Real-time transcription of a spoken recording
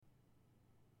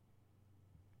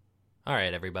All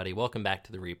right, everybody, welcome back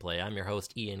to the replay. I'm your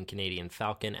host, Ian Canadian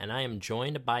Falcon, and I am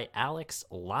joined by Alex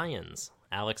Lionz.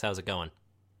 Alex, how's it going?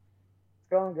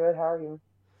 It's going good. How are you?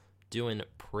 Doing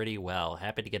pretty well.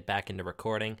 Happy to get back into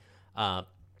recording. Uh,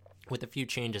 with a few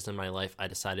changes in my life, I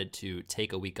decided to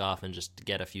take a week off and just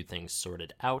get a few things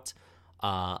sorted out.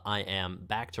 I am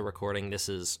back to recording. This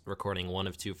is recording one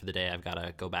of two for the day. I've got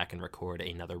to go back and record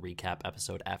another recap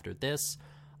episode after this.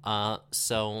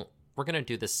 So we're going to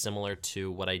do this similar to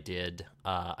what I did,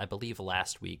 I believe,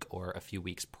 last week or a few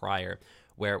weeks prior,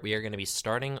 where we are going to be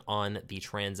starting on the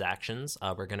transactions.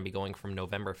 We're going to be going from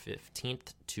November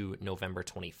 15th to November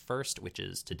 21st, which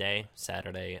is today,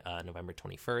 Saturday, November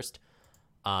 21st.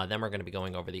 Then we're going to be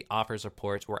going over the offers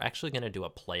reports. We're actually going to do a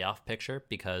playoff picture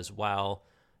because while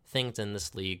things in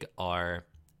this league are,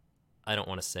 I don't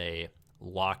want to say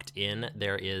locked in,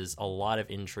 there is a lot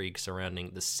of intrigue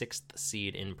surrounding the sixth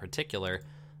seed in particular.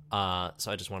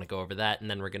 So I just want to go over that,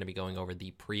 and then we're going to be going over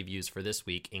the previews for this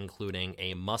week, including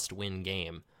a must-win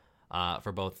game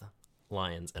for both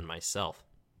Lions and myself.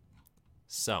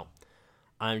 So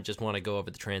I just want to go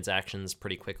over the transactions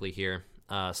pretty quickly here.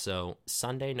 So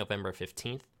Sunday, November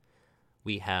 15th,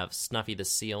 we have Snuffy the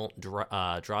Seal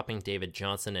dropping David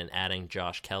Johnson and adding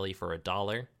Josh Kelly for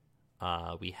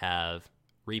 $1. We have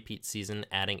Repeat Season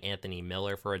adding Anthony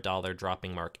Miller for $1,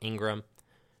 dropping Mark Ingram.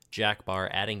 Jack Barr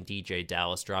adding DJ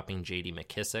Dallas, dropping JD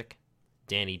McKissick.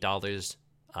 Danny Dollars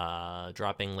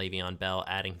dropping Le'Veon Bell,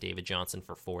 adding David Johnson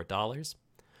for $4.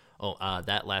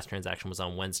 That last transaction was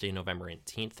on Wednesday, November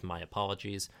 18th. My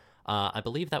apologies. I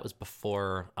believe that was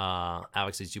before,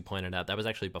 Alex, as you pointed out, that was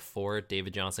actually before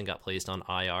David Johnson got placed on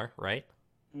IR, right?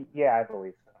 Yeah, I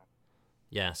believe so.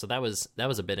 Yeah, so that was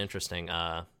a bit interesting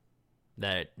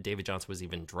that David Johnson was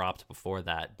even dropped before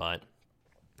that, but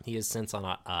he has since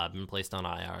been placed on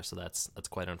IR, so that's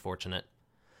quite unfortunate.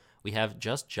 We have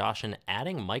just Joshin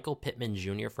adding Michael Pittman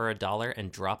Jr. for $1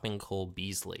 and dropping Cole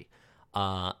Beasley.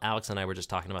 Alex and I were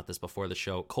just talking about this before the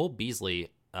show. Cole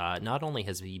Beasley, not only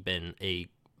has he been a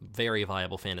very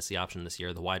viable fantasy option this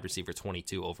year, the wide receiver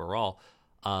 22 overall,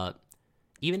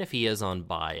 even if he is on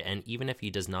bye, and even if he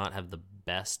does not have the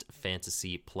best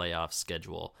fantasy playoff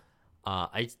schedule,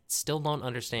 I still don't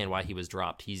understand why he was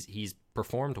dropped. He's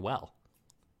performed well.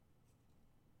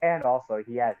 And also,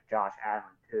 he has Josh Allen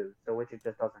too, so which it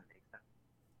just doesn't make sense.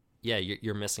 Yeah,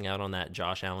 you're missing out on that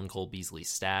Josh Allen, Cole Beasley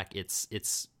stack.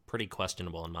 It's pretty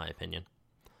questionable in my opinion.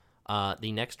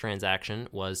 The next transaction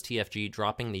was TFG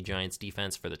dropping the Giants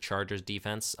defense for the Chargers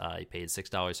defense. He paid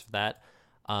 $6 for that.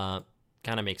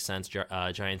 Kind of makes sense.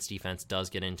 Giants defense does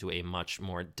get into a much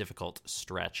more difficult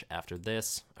stretch after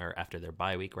this, or after their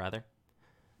bye week, rather.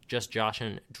 Just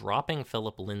Joshin dropping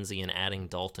Philip Lindsay and adding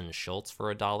Dalton Schultz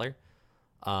for $1.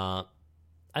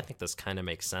 I think this kind of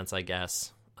makes sense, I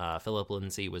guess. Philip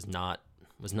Lindsay was not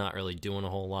really doing a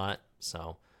whole lot,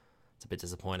 so it's a bit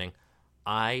disappointing.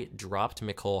 I dropped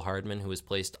Mecole Hardman, who was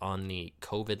placed on the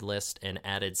COVID list, and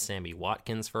added Sammy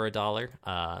Watkins for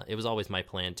 $1. It was always my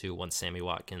plan to, once Sammy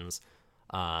Watkins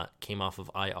came off of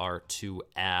IR, to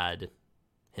add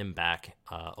him back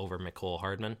over Mecole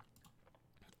Hardman.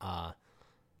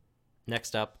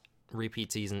 Next up,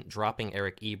 Repeat Season dropping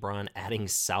Eric Ebron, adding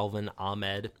Salvon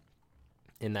Ahmed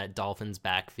in that Dolphins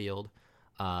backfield.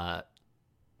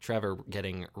 Trevor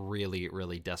getting really,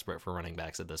 really desperate for running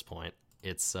backs at this point.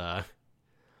 It's,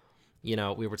 we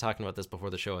were talking about this before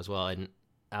the show as well, and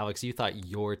Alex, you thought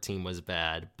your team was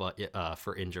bad, but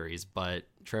for injuries, but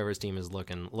Trevor's team is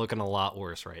looking a lot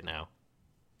worse right now.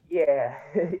 Yeah,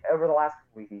 over the last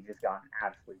week, he's just gotten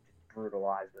absolutely just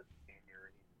brutalized with injuries.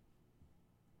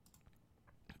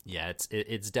 Yeah,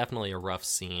 it's definitely a rough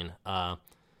scene. Let's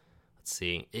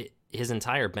see. His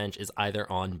entire bench is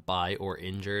either on bye or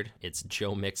injured. It's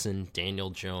Joe Mixon,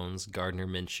 Daniel Jones, Gardner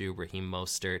Minshew, Raheem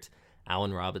Mostert,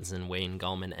 Allen Robinson, Wayne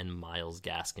Gallman, and Myles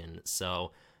Gaskin.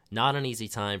 So not an easy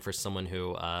time for someone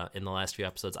who, in the last few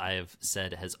episodes, I have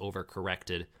said has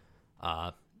overcorrected.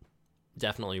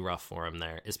 Definitely rough for him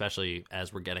there, especially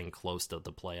as we're getting close to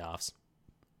the playoffs.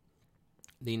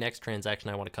 The next transaction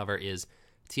I want to cover is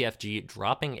TFG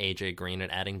dropping AJ Green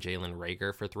and adding Jalen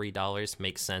Reagor for $3.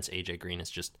 Makes sense. AJ Green has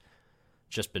just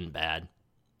been bad.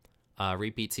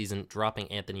 Repeat Season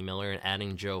dropping Anthony Miller and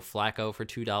adding Joe Flacco for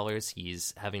 $2.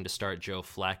 He's having to start Joe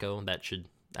Flacco. That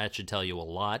should tell you a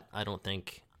lot. I don't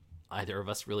think either of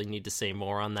us really need to say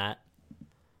more on that.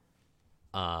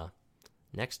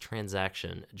 Next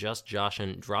transaction, just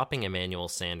Joshin dropping Emmanuel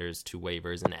Sanders to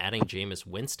waivers and adding Jameis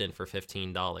Winston for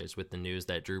 $15 with the news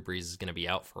that Drew Brees is going to be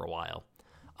out for a while.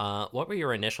 What were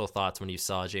your initial thoughts when you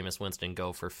saw Jameis Winston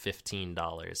go for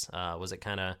 $15?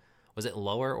 Was it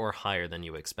lower or higher than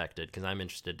you expected? Because I'm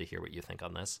interested to hear what you think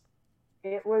on this.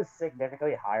 It was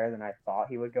significantly higher than I thought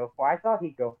he would go for. I thought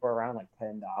he'd go for around like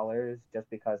 $10, just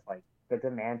because like the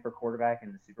demand for quarterback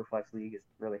in the Superflex league is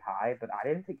really high. But I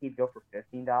didn't think he'd go for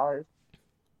 $15. It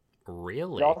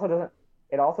Really? also doesn't.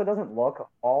 It also doesn't look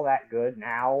all that good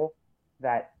now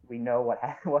that we know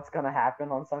what's going to happen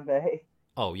on Sunday.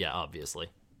 Oh, yeah, obviously.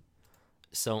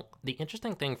 So the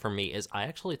interesting thing for me is I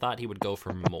actually thought he would go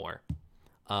for more.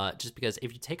 Just because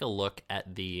if you take a look at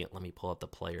let me pull up the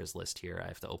players list here. I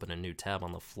have to open a new tab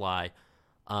on the fly.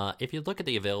 If you look at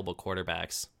the available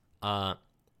quarterbacks,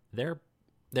 there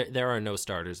are no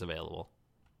starters available.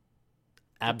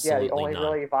 Yeah, the Absolutely only none.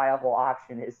 really viable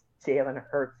option is Jalen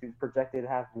Hurts, who's projected to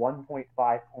have 1.5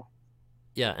 points.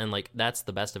 Yeah, and like that's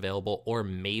the best available. Or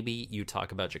maybe you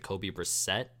talk about Jacoby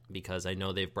Brissett, because I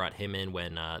know they've brought him in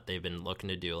when they've been looking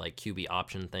to do like QB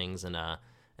option things and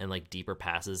like deeper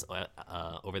passes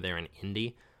over there in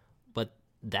Indy. But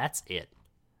that's it.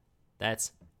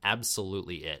 That's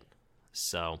absolutely it.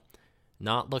 So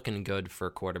not looking good for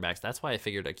quarterbacks. That's why I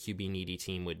figured a QB needy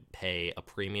team would pay a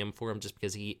premium for him, just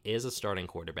because he is a starting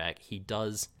quarterback. He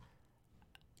does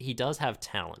have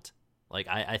talent. Like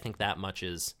I think that much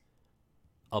is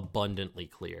abundantly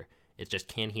clear. It's just,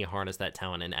 can he harness that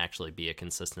talent and actually be a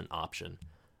consistent option?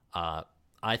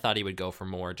 I thought he would go for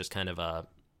more, just kind of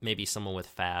maybe someone with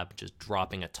fab, just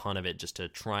dropping a ton of it just to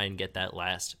try and get that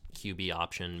last QB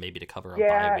option, maybe to cover a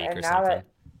bye week or something.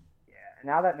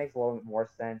 Now that makes a little bit more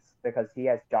sense, because he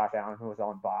has Josh Allen, who was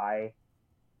on bye,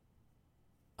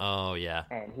 Oh yeah,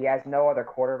 and he has no other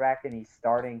quarterback, and he's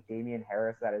starting Damian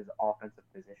Harris at his offensive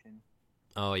position.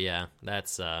 oh yeah.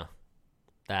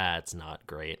 That's not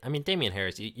great. I mean, Damian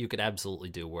Harris, you could absolutely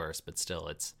do worse, but still,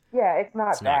 Yeah, it's it's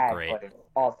not not bad, great but it's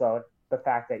also the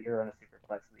fact that you're in a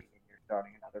Superflex league and you're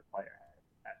starting another player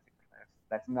at Superflex.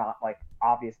 That's not like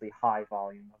obviously high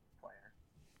volume of player.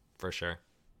 for sure.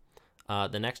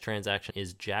 The next transaction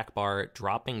is Jack Barr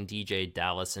dropping DJ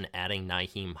Dallas and adding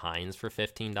Nyheim Hines for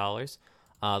 $15.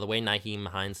 The way Nyheim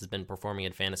Hines has been performing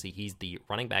in fantasy, he's the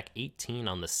running back 18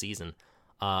 on the season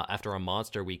after a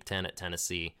monster week 10 at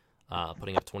Tennessee,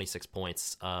 putting up 26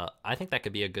 points. I think that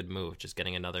could be a good move, just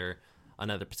getting another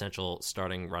potential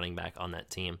starting running back on that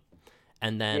team.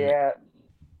 And then, Yeah,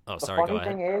 oh, the sorry, go funny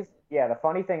ahead. thing is, the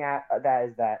funny thing that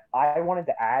is that I wanted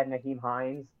to add Naheem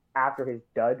Hines after his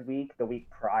dud week, the week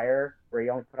prior, where he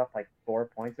only put up like 4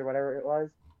 points or whatever it was.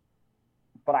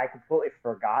 But I completely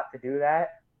forgot to do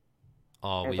that,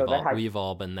 Oh, and so then we've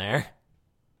all been there.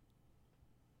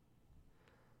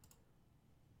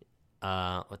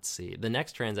 Let's see. The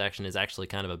next transaction is actually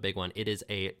kind of a big one. It is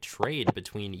a trade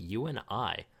between you and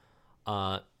I.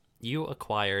 You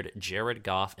acquired Jared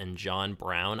Goff and John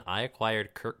Brown. I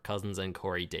acquired Kirk Cousins and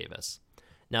Corey Davis.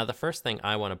 Now, the first thing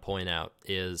I want to point out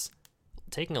is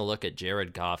taking a look at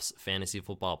Jared Goff's fantasy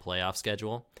football playoff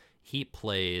schedule. He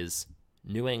plays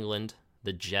New England,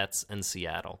 the Jets, and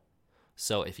Seattle.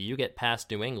 So if you get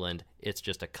past New England, it's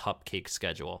just a cupcake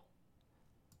schedule.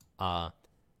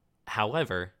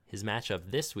 However, his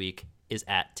matchup this week is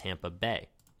at Tampa Bay.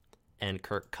 And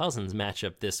Kirk Cousins'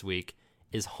 matchup this week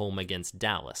is home against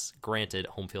Dallas. Granted,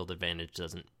 home field advantage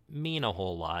doesn't mean a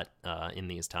whole lot in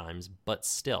these times, but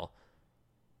still.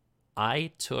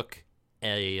 I took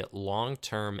a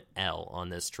long-term L on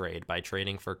this trade by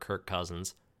trading for Kirk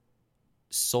Cousins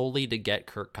solely to get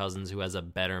Kirk Cousins, who has a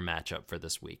better matchup for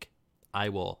this week. I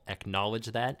will acknowledge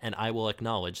that, and I will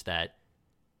acknowledge that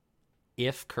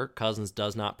if Kirk Cousins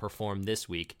does not perform this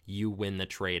week, you win the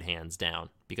trade hands down.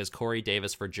 Because Corey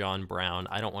Davis for John Brown,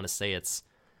 I don't want to say it's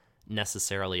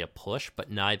necessarily a push,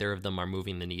 but neither of them are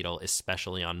moving the needle,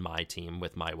 especially on my team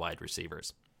with my wide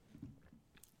receivers.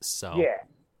 So, yeah,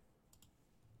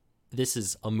 this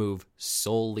is a move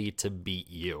solely to beat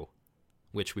you,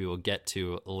 which we will get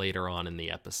to later on in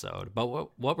the episode.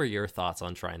 But what were your thoughts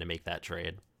on trying to make that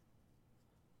trade?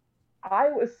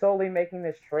 I was solely making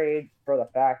this trade for the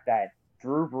fact that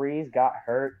Drew Brees got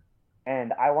hurt,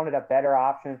 and I wanted a better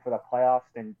option for the playoffs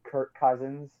than Kirk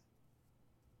Cousins.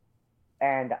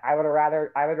 And I would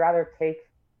rather take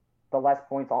the less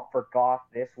points for Goff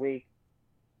this week.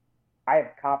 I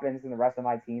have confidence in the rest of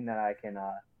my team that I can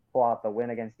pull out the win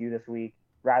against you this week,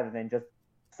 rather than just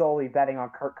solely betting on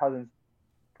Kirk Cousins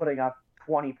putting up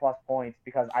 20 plus points,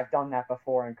 because I've done that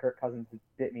before and Kirk Cousins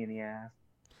bit me in the ass.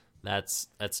 That's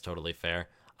totally fair.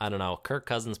 I don't know. Kirk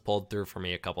Cousins pulled through for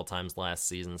me a couple times last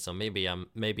season, so maybe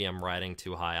I'm riding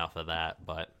too high off of that.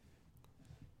 But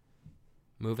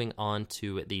moving on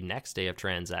to the next day of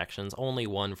transactions, only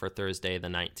one for Thursday the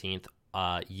 19th.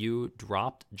 You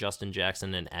dropped Justin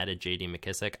Jackson and added J.D.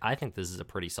 McKissick. I think this is a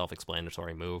pretty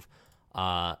self-explanatory move.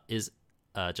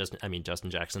 Justin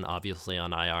Jackson obviously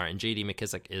on IR, and J.D.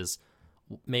 McKissick is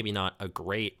maybe not a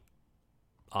great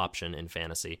option in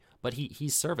fantasy, but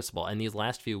he's serviceable. And these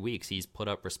last few weeks, he's put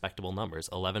up respectable numbers: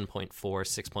 11.4,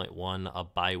 6.1, a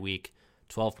bye week,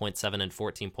 12.7, and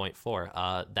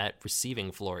 14.4. That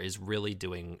receiving floor is really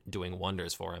doing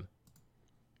wonders for him.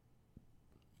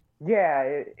 Yeah,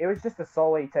 it was just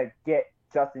solely to get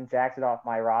Justin Jackson off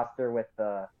my roster with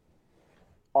the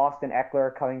Austin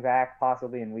Eckler coming back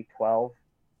possibly in week 12.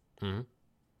 Mm-hmm.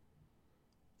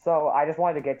 So I just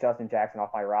wanted to get Justin Jackson off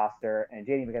my roster, and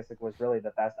J.D. McKissic was really the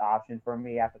best option for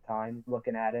me at the time,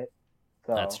 looking at it.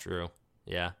 So That's true.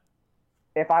 Yeah.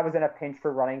 If I was in a pinch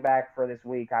for running back for this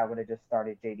week, I would have just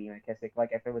started J.D. McKissic. Like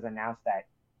if it was announced that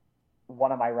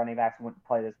one of my running backs wouldn't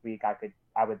play this week,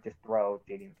 I would just throw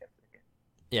J.D. McKissic in.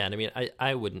 Yeah, and I mean,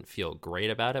 I wouldn't feel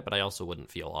great about it, but I also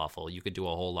wouldn't feel awful. You could do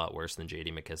a whole lot worse than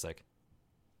J.D. McKissic.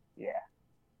 Yeah.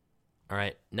 All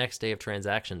right, next day of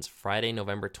transactions, Friday,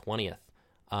 November 20th.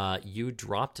 You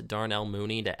dropped Darnell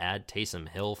Mooney to add Taysom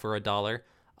Hill for $1.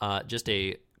 Just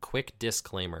a quick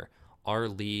disclaimer. Our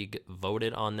league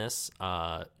voted on this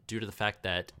due to the fact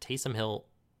that Taysom Hill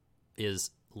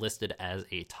is listed as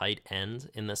a tight end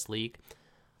in this league.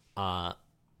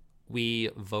 We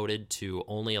voted to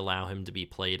only allow him to be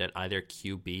played at either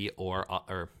QB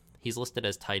or he's listed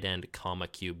as tight end,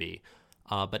 QB.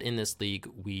 But in this league,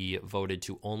 we voted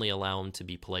to only allow him to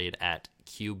be played at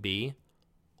QB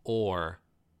or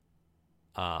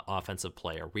offensive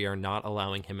player. We are not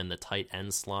allowing him in the tight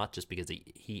end slot just because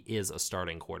he is a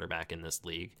starting quarterback in this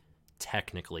league,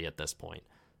 technically at this point.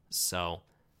 So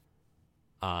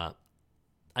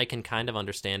I can kind of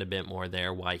understand a bit more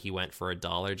there why he went for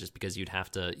 $1, just because you'd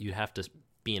have to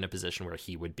be in a position where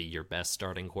he would be your best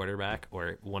starting quarterback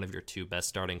or one of your two best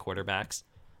starting quarterbacks.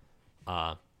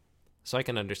 So I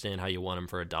can understand how you want him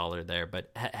for $1 there,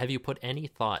 but have you put any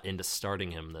thought into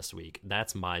starting him this week?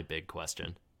 That's my big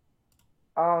question.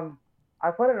 I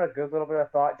put in a good little bit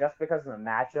of thought just because of the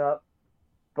matchup,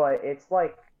 but it's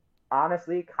like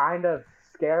honestly kind of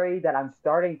scary that I'm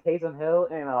starting Taysom Hill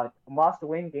in a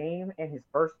must-win game in his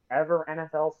first ever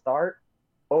NFL start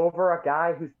over a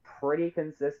guy who's pretty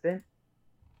consistent.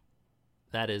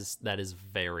 That is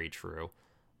very true.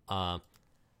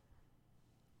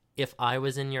 If I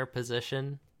was in your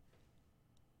position,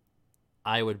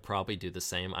 I would probably do the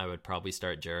same. I would probably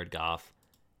start Jared Goff.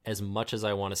 As much as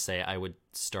I want to say I would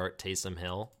start Taysom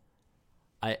Hill,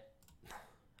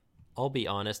 I'll be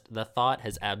honest, the thought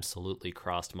has absolutely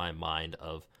crossed my mind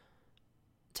of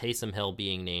Taysom Hill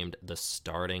being named the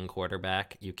starting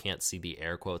quarterback. You can't see the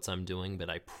air quotes I'm doing, but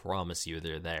I promise you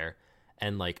they're there.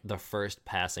 And like the first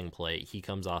passing play, he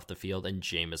comes off the field and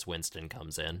Jameis Winston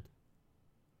comes in.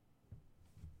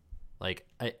 Like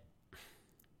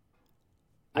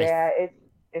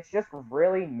it's just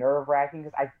really nerve-wracking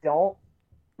because I don't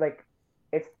like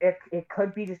it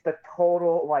could be just a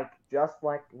total like just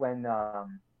like when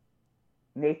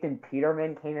Nathan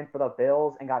Peterman came in for the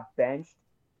Bills and got benched.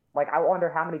 Like I wonder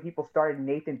how many people started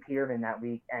Nathan Peterman that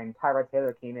week and Tyrod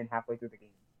Taylor came in halfway through the game.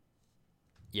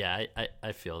 Yeah,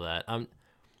 I feel that.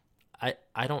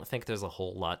 I don't think there's a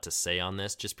whole lot to say on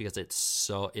this just because it's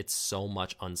so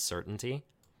much uncertainty.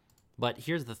 But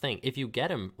here's the thing: if you get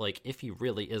him, like if he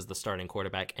really is the starting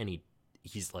quarterback and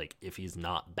he's like if he's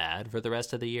not bad for the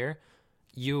rest of the year,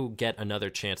 you get another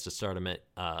chance to start him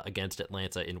against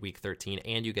Atlanta in Week 13,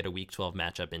 and you get a Week 12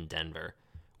 matchup in Denver,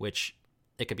 which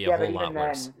it could be a whole lot worse. Yeah, but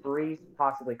even then, Breeze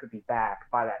possibly could be back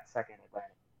by that second Atlanta.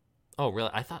 Oh, really?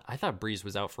 I thought Breeze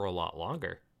was out for a lot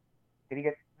longer. Did he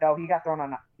get? No, he got thrown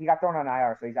on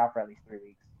IR, so he's out for at least 3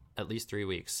 weeks. At least 3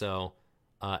 weeks. So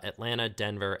Atlanta,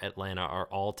 Denver, Atlanta are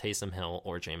all Taysom Hill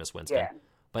or Jameis Winston. Yeah.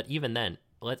 But even then,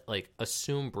 let's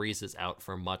assume Breeze is out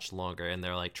for much longer and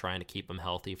they're trying to keep him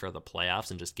healthy for the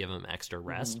playoffs and just give him extra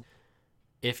rest. Mm-hmm.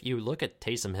 If you look at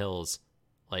Taysom Hill's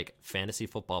fantasy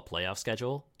football playoff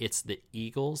schedule, it's the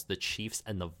Eagles, the Chiefs,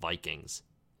 and the Vikings.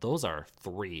 Those are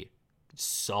 3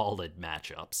 solid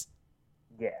matchups.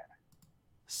 Yeah.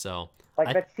 So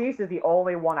the Chiefs is the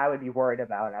only one I would be worried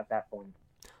about at that point.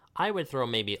 I would throw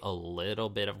maybe a little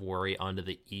bit of worry onto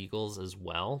the Eagles as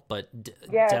well, but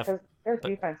because their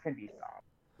defense can be soft.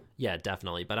 Yeah,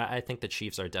 definitely. But I think the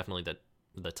Chiefs are definitely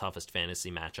the toughest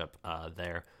fantasy matchup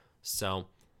there. So,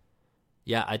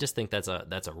 yeah, I just think that's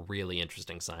a really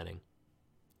interesting signing.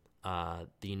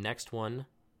 The next one,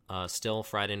 still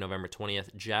Friday, November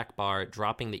 20th, Jack Barr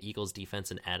dropping the Eagles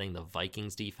defense and adding the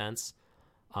Vikings defense.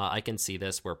 I can see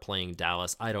this. We're playing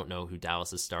Dallas. I don't know who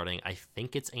Dallas is starting. I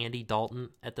think it's Andy Dalton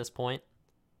at this point.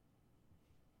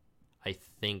 I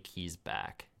think he's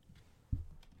back.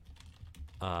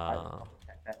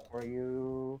 That for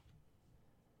you.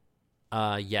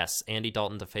 Yes, Andy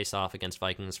Dalton to face off against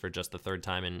Vikings for just the third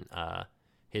time in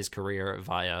his career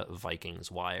via Vikings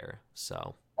Wire.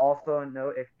 So Also, a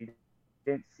note, if you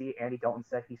didn't see, Andy Dalton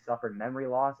said he suffered memory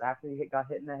loss after he got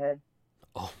hit in the head.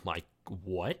 oh my,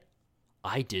 what?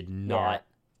 I did Yeah, not.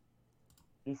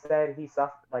 he said he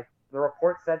suffered, like, the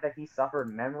report said that he suffered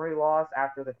memory loss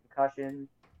after the concussion,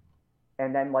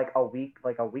 and then a week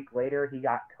later he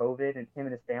got COVID, and him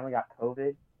and his family got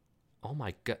COVID. Oh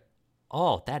my god.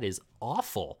 Oh, that is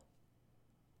awful.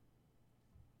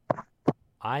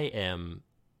 I am.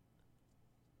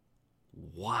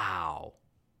 Wow.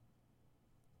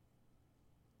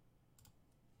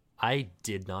 I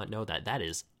did not know that. That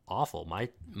is awful.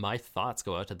 My thoughts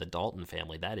go out to the Dalton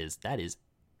family. That is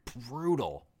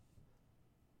brutal.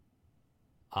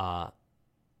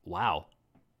 Wow.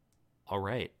 All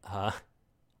right.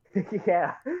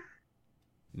 Yeah.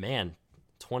 Man,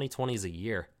 2020 is a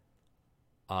year.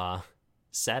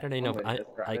 Saturday, no,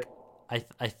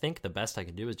 I think the best I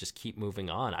can do is just keep moving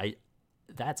on.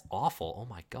 That's awful. Oh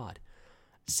my god.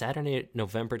 Saturday,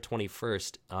 November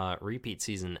 21st, repeat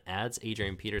season adds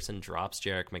Adrian Peterson, drops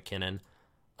Jerick McKinnon.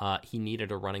 He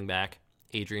needed a running back.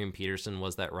 Adrian Peterson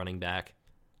was that running back.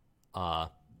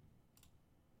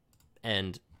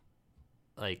 And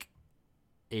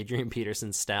Adrian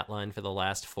Peterson's stat line for the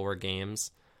last 4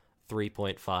 games,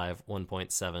 3.5,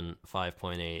 1.7,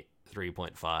 5.8,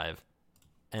 3.5.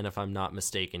 And if I'm not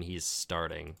mistaken, he's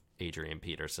starting Adrian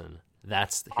Peterson.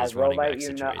 That's his running back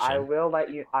situation. I will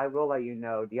let you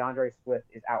know DeAndre Swift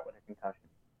is out with a concussion.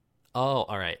 Oh,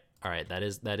 all right. That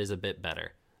is a bit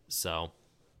better. So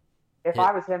if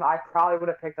I was him, I probably would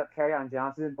have picked up Kerryon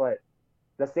Johnson, but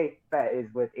the safe bet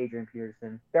is with Adrian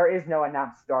Peterson. There is no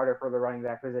announced starter for the running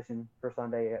back position for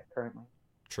Sunday currently.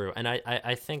 True, and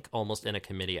I think almost in a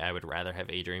committee I would rather have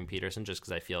Adrian Peterson just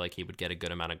because I feel like he would get a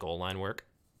good amount of goal line work.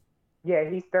 Yeah,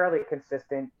 he's fairly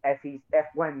consistent. If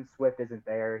when Swift isn't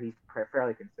there, he's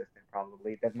fairly consistent.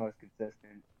 Probably the most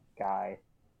consistent guy.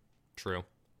 True.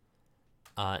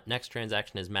 Next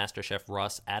transaction is MasterChef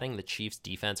Russ adding the Chiefs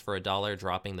defense for $1,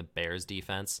 dropping the Bears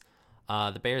defense.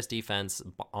 The Bears defense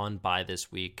on bye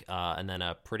this week, and then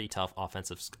a pretty tough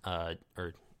offensive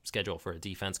or schedule for a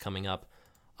defense coming up.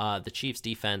 The Chiefs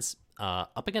defense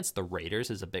up against the Raiders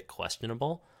is a bit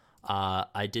questionable.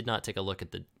 I did not take a look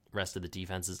at the rest of the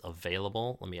defenses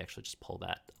available. Let me actually just pull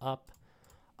that up.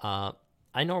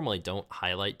 I normally don't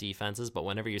highlight defenses, but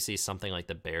whenever you see something like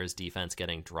the Bears defense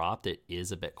getting dropped, it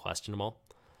is a bit questionable.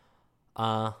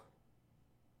 Okay,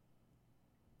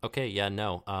 yeah,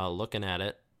 no. Looking at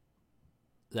it,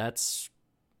 that's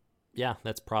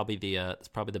probably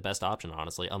the best option,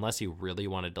 honestly, unless you really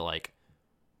wanted to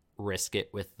risk it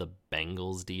with the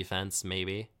Bengals defense,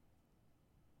 maybe.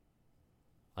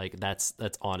 That's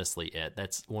honestly it.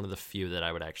 That's one of the few that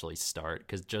I would actually start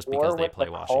because they play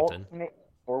Washington.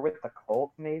 Or with the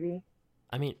Colts, maybe.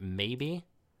 I mean, maybe.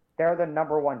 They're the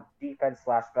number 1 defense /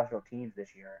 special teams this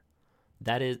year.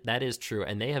 That is true,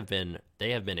 and they have been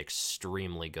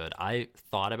extremely good. I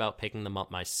thought about picking them up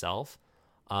myself.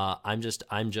 I'm just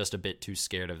a bit too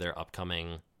scared of their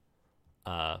upcoming.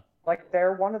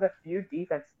 They're one of the few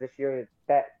defenses this year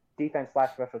that defense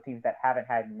 / special teams that haven't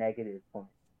had negative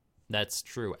points. That's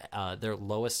true. Their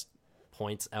lowest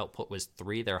points output was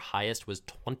 3. Their highest was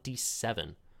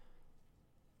 27.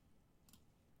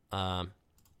 But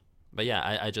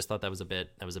yeah, I just thought that was a bit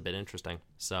interesting.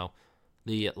 So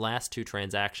the last 2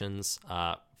 transactions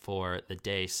for the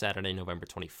day, Saturday, November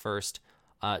 21st,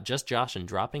 just Josh and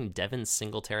dropping Devin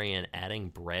Singletary and adding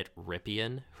Brett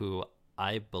Ripien, who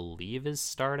I believe is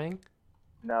starting.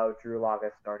 No, Drew Lock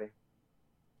is starting.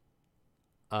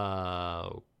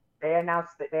 They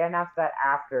announced that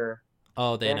after.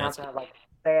 Oh, they announced that at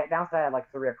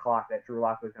 3:00 that Drew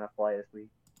Lock was going to play this week.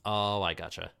 Oh, I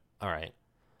gotcha. All right.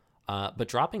 But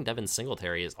dropping Devin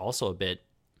Singletary is also a bit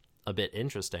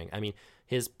interesting. I mean,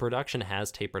 his production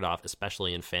has tapered off,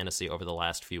 especially in fantasy over the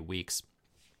last few weeks.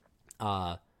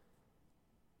 But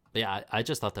yeah, I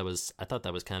thought that was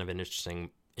kind of an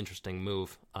interesting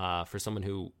move for someone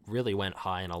who really went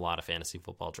high in a lot of fantasy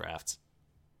football drafts.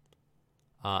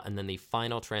 And then the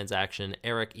final transaction,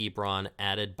 Eric Ebron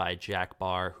added by Jack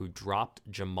Barr, who dropped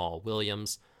Jamal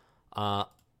Williams. I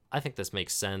think this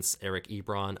makes sense. Eric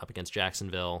Ebron up against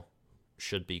Jacksonville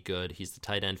should be good. He's the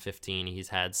tight end 15. He's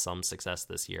had some success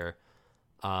this year.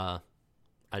 I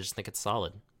just think it's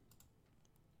solid.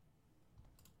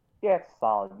 Yeah, it's a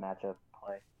solid matchup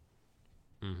play.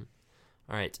 Mm-hmm.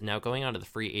 All right, now going on to the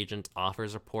free agent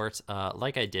offers report.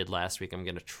 Like I did last week, I'm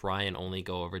going to try and only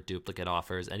go over duplicate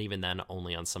offers, and even then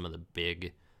only on some of the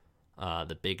big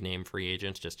name free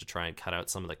agents, just to try and cut out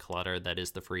some of the clutter that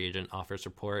is the free agent offers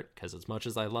report, because as much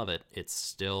as I love it, it's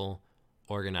still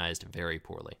organized very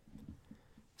poorly.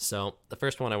 So the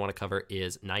first one I want to cover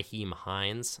is Nyheim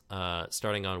Hines.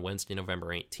 Starting on Wednesday, November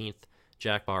 18th,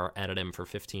 Jack Bar added him for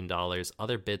 $15.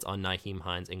 Other bids on Nyheim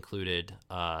Hines included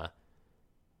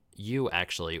you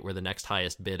actually were the next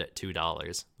highest bid at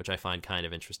 $2, which I find kind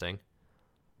of interesting.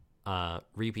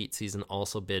 Repeat Season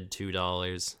also bid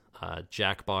 $2.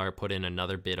 Jack Bar put in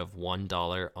another bid of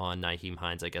 $1 on Nyheim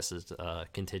Hines, I guess is a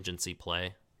contingency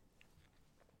play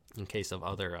in case of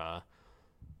other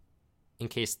in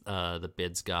case the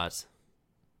bids got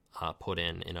put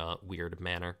in a weird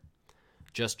manner.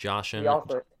 Just Joshin.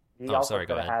 He also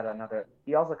could have had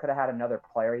another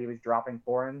player he was dropping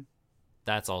for him.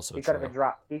 That's also he true.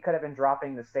 He could have been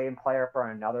dropping the same player for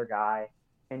another guy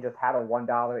and just had a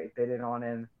 $1 bid in on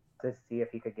him to see if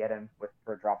he could get him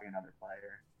for dropping another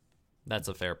player. That's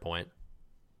a fair point.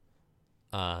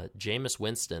 Jameis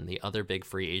Winston, the other big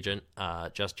free agent,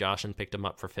 Just Joshin picked him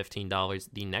up for $15.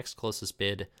 The next closest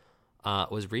bid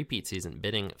was Repeat Season,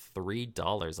 bidding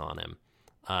 $3 on him.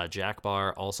 Jack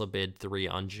Bar also bid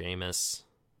 $3 on Jameis.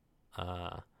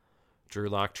 Drew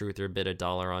Lock Truther bid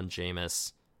 $1 on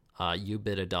Jameis. You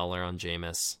bid $1 on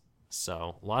Jameis.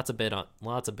 So lots of bids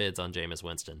on Jameis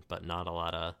Winston, but not a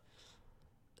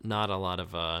lot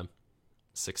of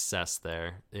success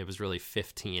there. It was really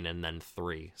 15 and then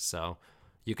 3. So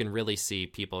you can really see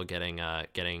people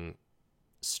getting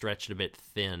stretched a bit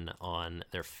thin on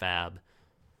their fab.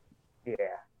 Yeah.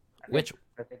 I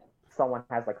think someone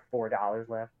has like $4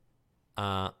 left.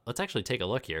 Let's actually take a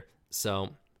look here. So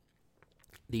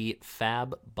the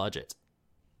fab budget.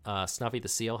 Snuffy the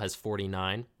Seal has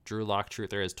 49. Drew Lock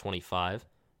Truther has 25.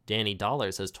 Danny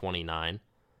Dollars has 29.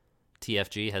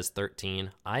 TFG has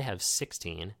 13. I have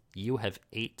 16. You have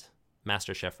 8.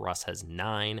 Master Chef Russ has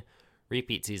 9.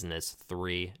 Repeat Season has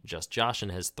 3. Just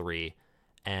Joshin has 3.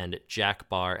 And Jack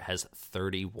Bar has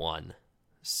 31.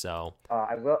 So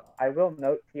I will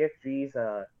note TFG's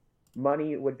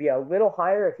money would be a little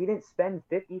higher if he didn't spend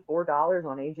 $54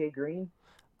 on AJ Green.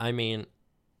 I mean,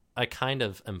 I kind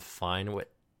of am fine with.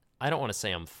 I don't want to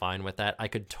say I'm fine with that. I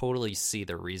could totally see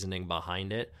the reasoning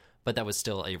behind it, but that was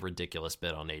still a ridiculous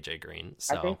bid on AJ Green.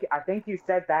 So I think you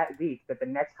said that week that the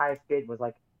next highest bid was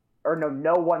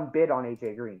no one bid on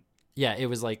AJ Green. Yeah, it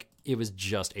was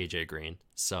just AJ Green.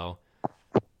 So,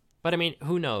 but I mean,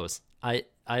 who knows?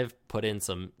 I've put in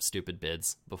some stupid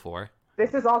bids before.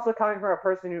 This is also coming from a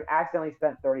person who accidentally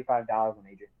spent $35 on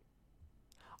AJ.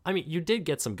 I mean, you did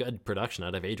get some good production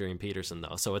out of Adrian Peterson,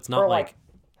 though, so it's not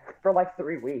for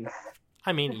 3 weeks.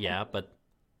 I mean, yeah, but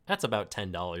that's about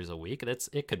 $10 a week.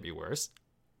 It could be worse.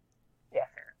 Yeah,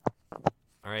 fair.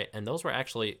 All right, and those were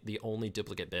actually the only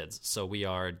duplicate bids, so we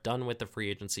are done with the free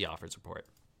agency offers report.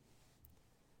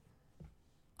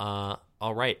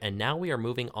 All right, and now we are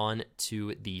moving on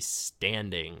to the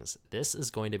standings. This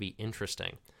is going to be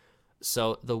interesting.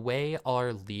 So the way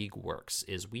our league works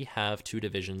is we have 2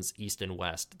 divisions, East and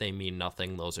West. They mean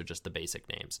nothing. Those are just the basic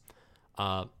names.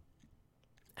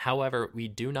 However, we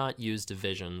do not use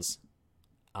divisions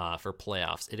for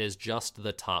playoffs. It is just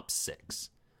the top 6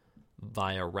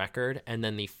 via record, and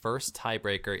then the first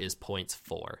tiebreaker is points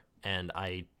 4. And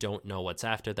I don't know what's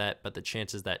after that, but the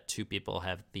chances that 2 people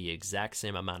have the exact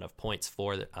same amount of points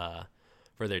for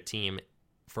their team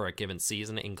for a given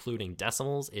season, including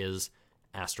decimals, is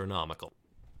astronomical.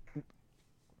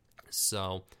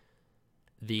 So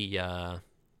the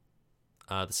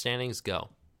standings go.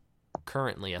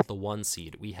 Currently at the 1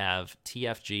 seed, we have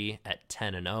TFG at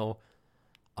 10-0.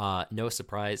 No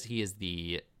surprise, he has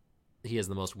the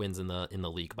most wins in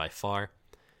the league by far.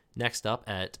 Next up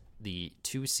at the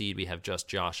 2 seed, we have Just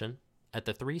Joshin. At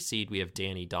the 3 seed, we have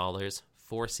Danny Dollars.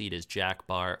 4 seed is Jack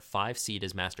Bar. 5 seed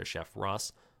is Master Chef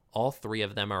Russ. All 3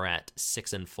 of them are at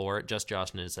 6-4. Just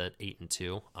Joshin is at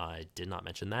 8-2. I did not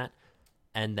mention that.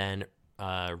 And then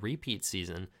Repeat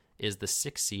Season is the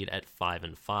 6th seed at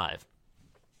 5-5.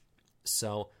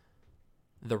 So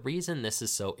the reason this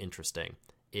is so interesting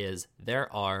is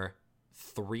there are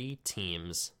 3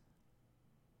 teams.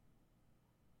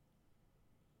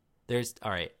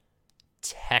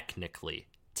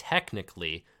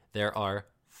 Technically, there are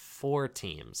 4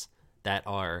 teams that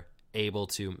are able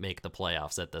to make the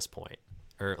playoffs at this point,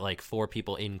 or 4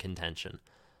 people in contention.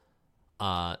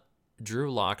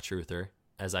 Drew Lock Truther,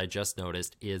 as I just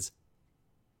noticed, is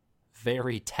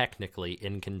very technically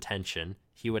in contention.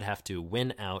 He would have to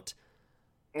win out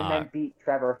and then beat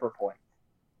Trevor for points.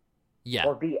 Yeah,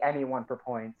 or beat anyone for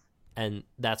points. And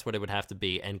that's what it would have to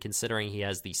be. And considering he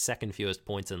has the second fewest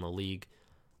points in the league,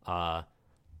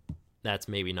 that's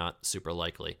maybe not super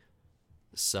likely.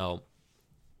 So,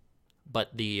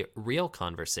 but the real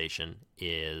conversation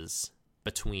is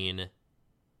between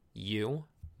you,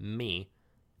 me,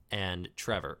 and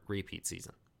Trevor, Repeat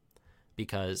Season.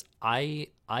 because I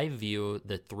view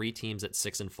the three teams at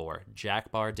 6-4,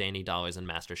 Jack Bar, Danny Dollars, and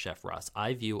MasterChef Russ.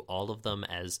 I view all of them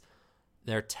as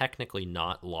they're technically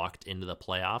not locked into the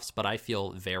playoffs, but I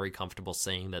feel very comfortable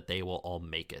saying that they will all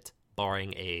make it,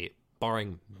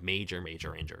 barring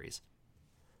major injuries.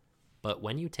 But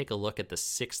when you take a look at the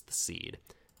 6th seed,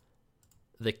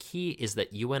 the key is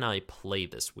that you and I play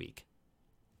this week.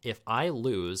 If I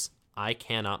lose, I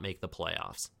cannot make the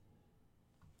playoffs.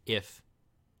 If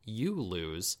you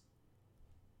lose,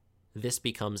 this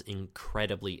becomes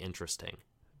incredibly interesting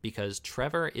because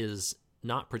Trevor is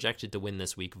not projected to win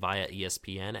this week via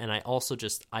ESPN, and I also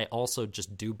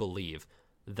just do believe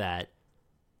that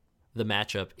the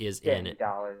matchup is in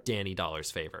Danny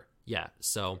Dollar's favor. Yeah,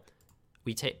 so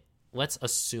let's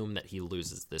assume that he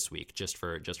loses this week just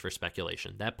for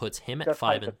speculation. That puts him at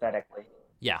 5 hypothetically.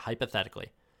 Yeah,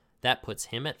 hypothetically. That puts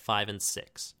him at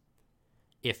 5-6.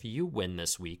 If you win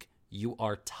this week, you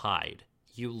are tied.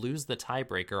 You lose the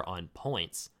tiebreaker on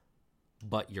points,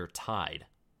 but you're tied.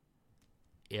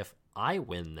 If I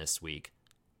win this week,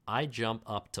 I jump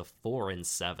up to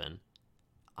 4-7.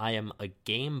 I am a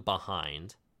game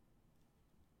behind,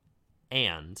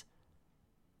 and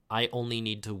I only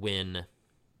need to win.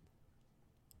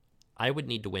 I would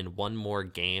need to win one more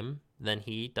game than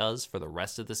he does for the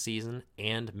rest of the season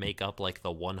and make up like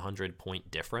the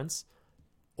 100-point difference,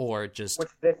 or just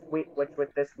which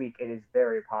with this week it is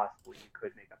very possible you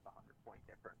could make up the 100-point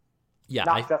difference. Yeah,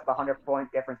 not just the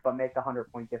 100-point difference, but make the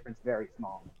 100-point difference very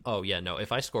small. Oh yeah, no.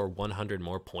 If I score 100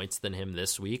 more points than him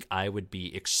this week, I would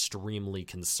be extremely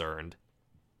concerned.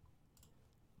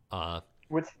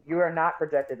 Which you are not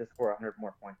projected to score 100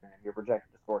 more points than him. You're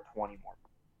projected to score 20 more.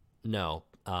 No,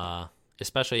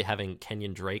 especially having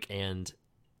Kenyon Drake and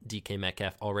DK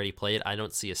Metcalf already played. I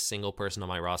don't see a single person on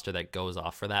my roster that goes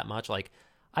off for that much. Like,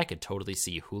 I could totally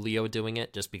see Julio doing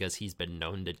it just because he's been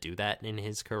known to do that in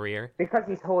his career. Because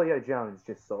he's Julio Jones,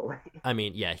 just solely. I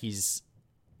mean, yeah, is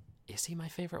he my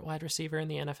favorite wide receiver in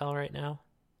the NFL right now?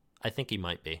 I think he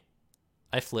might be.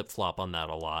 I flip-flop on that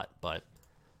a lot, but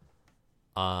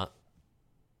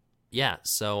yeah,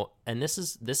 so, and this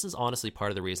is honestly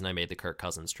part of the reason I made the Kirk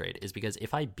Cousins trade, is because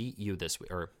if I beat you this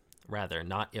week, or rather,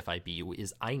 not if I beat you,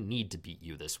 is I need to beat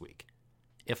you this week.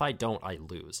 If I don't, I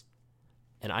lose.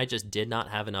 And I just did not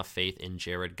have enough faith in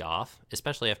Jared Goff,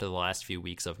 especially after the last few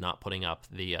weeks of not putting up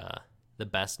the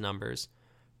best numbers.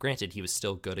 Granted, he was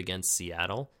still good against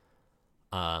Seattle.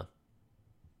 I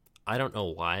don't know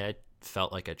why I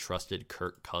felt like I trusted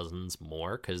Kirk Cousins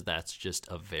more, because that's just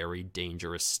a very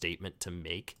dangerous statement to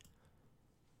make.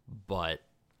 But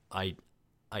I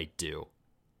do.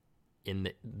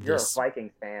 You're a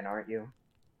Vikings fan, aren't you?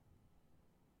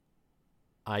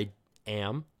 I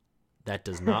am. That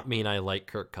does not mean I like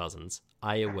Kirk Cousins.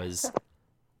 I was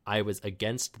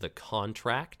against the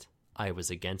contract. I was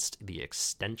against the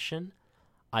extension.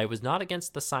 I was not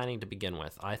against the signing to begin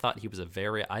with. I thought he was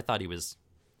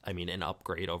an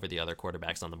upgrade over the other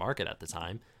quarterbacks on the market at the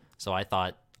time. So I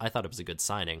thought it was a good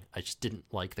signing. I just didn't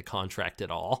like the contract at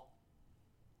all.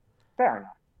 Fair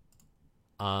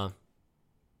enough.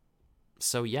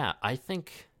 So yeah, I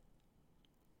think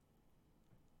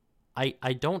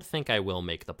I don't think I will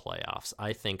make the playoffs.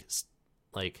 I think,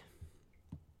 like,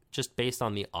 just based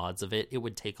on the odds of it, it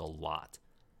would take a lot.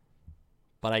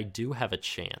 But I do have a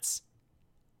chance.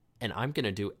 And I'm going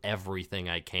to do everything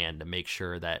I can to make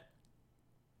sure that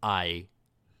I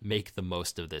make the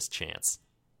most of this chance.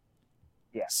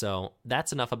 Yeah. So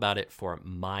that's enough about it for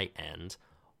my end.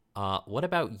 What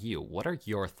about you? What are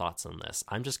your thoughts on this?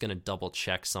 I'm just going to double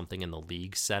check something in the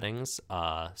league settings,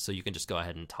 so you can just go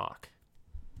ahead and talk.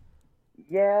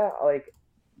 Yeah, like,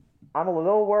 I'm a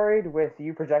little worried with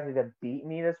you projected to beat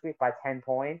me this week by 10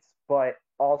 points, but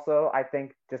also I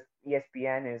think just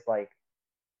ESPN is, like,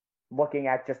 looking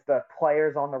at just the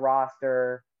players on the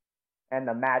roster and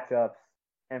the matchups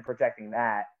and projecting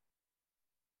that.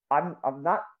 I'm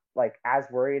not, like, as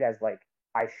worried as, like,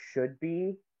 I should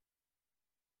be,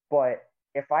 but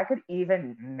if I could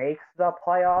even make the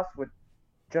playoffs with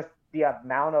just the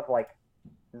amount of, like,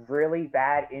 really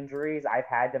bad injuries I've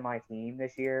had to my team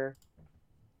this year,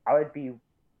 I would be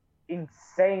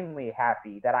insanely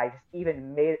happy that I just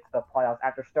even made it to the playoffs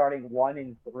after starting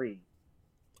 1-3.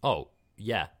 Oh,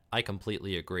 yeah, I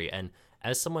completely agree. And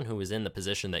as someone who was in the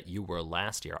position that you were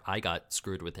last year, I got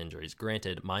screwed with injuries.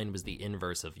 Granted, mine was the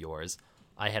inverse of yours.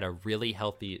 I had a really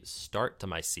healthy start to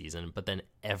my season, but then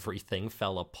everything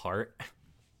fell apart.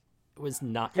 It was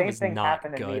not good. Same thing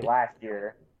happened to me last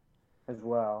year as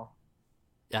well.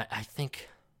 I think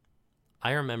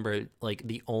I remember, like,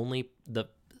 the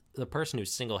person who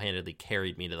single-handedly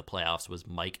carried me to the playoffs was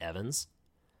Mike Evans,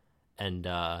 and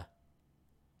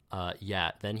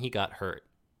Yeah, then he got hurt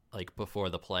like before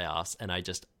the playoffs, and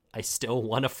I still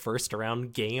won a first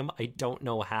round game. I don't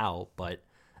know how, but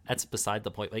that's beside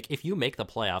the point. Like, if you make the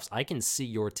playoffs, I can see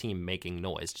your team making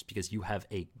noise just because you have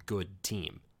a good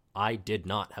team. I did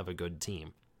not have a good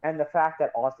team. And the fact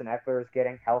that Austin Eckler is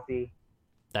getting healthy,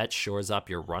 that shores up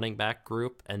your running back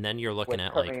group, and then you're looking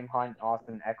at Kareem Hunt,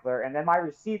 Austin Eckler, and then my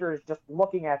receivers, just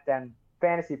looking at them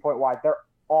fantasy point wise, they're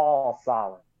all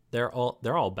solid. They're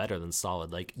all better than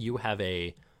solid. Like, you have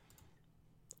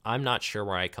I'm not sure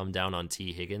where I come down on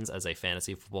T. Higgins as a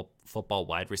fantasy football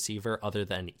wide receiver, other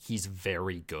than he's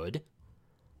very good.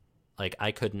 Like,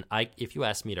 if you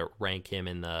asked me to rank him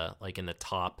in the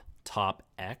top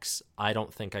X, I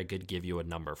don't think I could give you a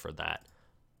number for that.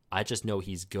 I just know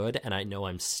he's good, and I know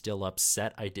I'm still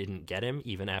upset I didn't get him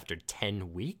even after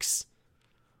 10 weeks.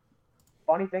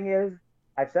 Funny thing is,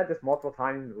 I've said this multiple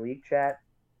times in the league chat,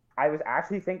 I was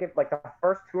actually thinking, like, the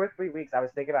first 2 or 3 weeks, I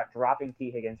was thinking about dropping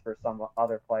T. Higgins for some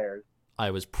other players.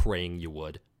 I was praying you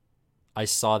would. I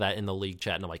saw that in the league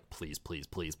chat, and I'm like, please, please,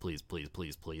 please, please, please,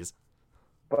 please, please.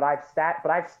 But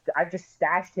I've just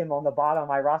stashed him on the bottom of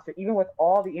my roster, even with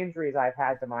all the injuries I've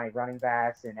had to my running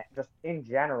backs and just in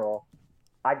general.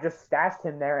 I just stashed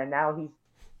him there, and now he's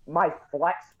my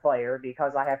flex player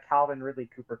because I have Calvin Ridley,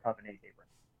 Cooper Kupp, and A.J. Brown.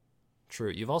 True.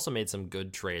 You've also made some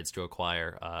good trades to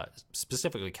acquire,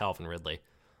 specifically Calvin Ridley,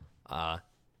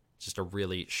 just to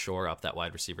really shore up that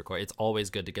wide receiver core. It's always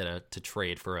good to get to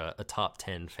trade for a top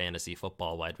 10 fantasy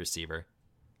football wide receiver.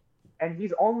 And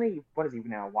he's only, what is he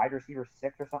now, wide receiver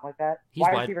 6 or something like that? He's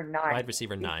wide receiver 9. Wide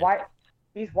receiver 9.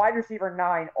 He's wide receiver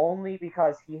 9 only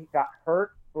because he got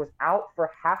hurt, was out for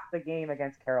half the game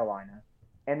against Carolina,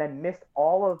 and then missed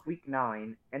all of week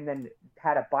 9, and then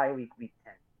had a bye week 10.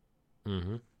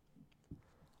 Mm-hmm.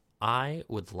 I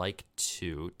would like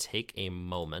to take a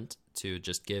moment to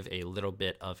just give a little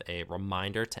bit of a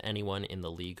reminder to anyone in the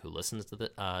league who listens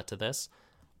to this.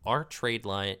 Our trade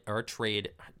deadline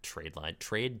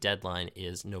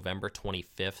is November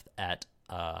 25th at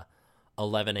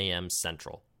 11 a.m.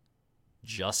 Central.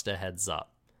 Just a heads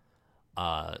up.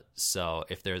 So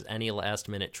if there's any last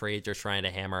minute trades you're trying to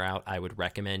hammer out, I would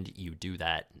recommend you do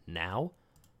that now.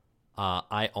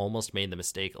 I almost made the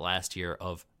mistake last year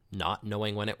of not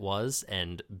knowing when it was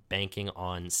and banking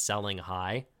on selling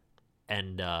high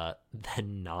and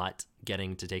then not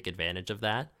getting to take advantage of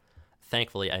that.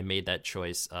 Thankfully, I made that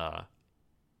choice. I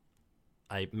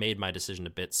made my decision a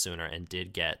bit sooner and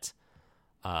did get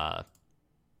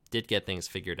things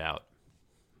figured out.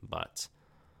 But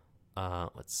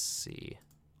let's see.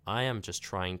 I am just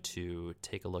trying to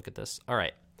take a look at this. All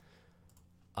right.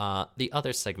 The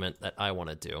other segment that I want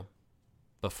to do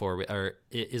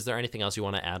is there anything else you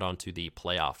want to add on to the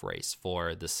playoff race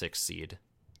for the 6th seed?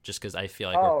 Just because I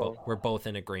feel like we're both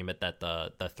in agreement that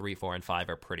the 3, 4, and 5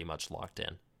 are pretty much locked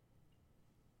in.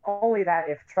 Only that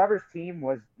if Trevor's team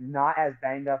was not as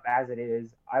banged up as it is,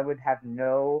 I would have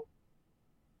no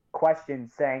question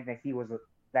saying that he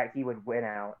would win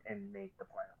out and make the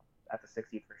playoffs at the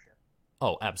 6th seed for sure.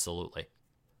 Oh, absolutely.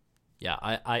 Yeah,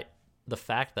 I the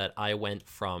fact that I went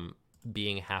from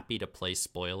being happy to play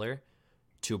spoiler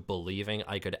to believing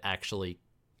I could actually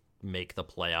make the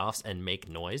playoffs and make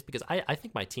noise, because I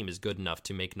think my team is good enough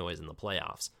to make noise in the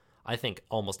playoffs. I think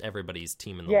almost everybody's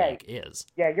team in the league is.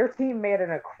 Yeah, your team made an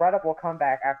incredible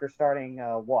comeback after starting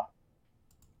what?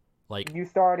 Like, you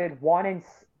started 1-6,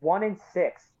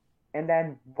 and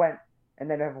then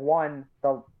have won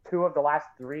the 2 of the last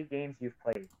 3 games you've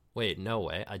played. Wait, no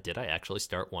way! Did I actually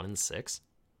start 1-6?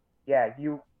 Yeah,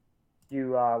 you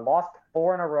lost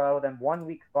 4 in a row, then won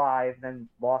week 5, then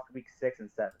lost week 6 and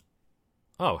 7.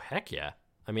 Oh, heck yeah.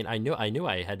 I mean, I knew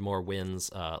I had more wins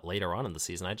later on in the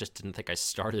season. I just didn't think I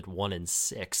started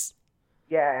 1-6.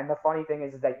 Yeah, and the funny thing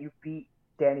is that you beat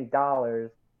Danny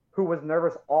Dollars, who was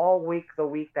nervous all week the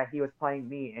week that he was playing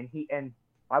me, and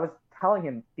I was telling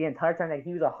him the entire time that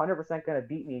he was 100% going to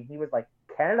beat me, and he was like,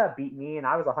 Canada beat me, and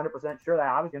I was 100% sure that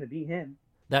I was going to beat him.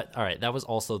 All right, that was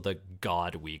also the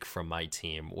God week from my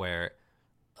team, where,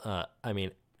 I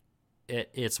mean,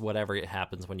 it's whatever it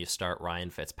happens when you start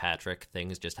Ryan Fitzpatrick.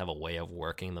 Things just have a way of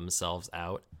working themselves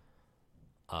out.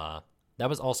 That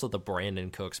was also the Brandon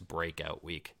Cooks breakout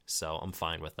week, so I'm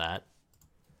fine with that.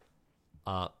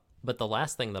 But the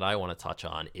last thing that I want to touch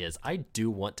on is I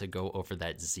do want to go over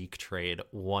that Zeke trade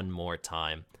one more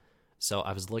time. So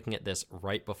I was looking at this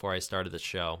right before I started the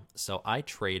show. So I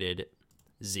traded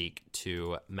Zeke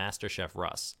to MasterChef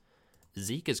Russ.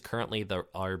 Zeke is currently the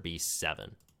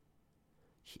RB7.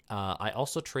 I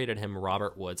also traded him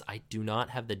Robert Woods. I do not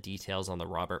have the details on the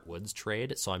Robert Woods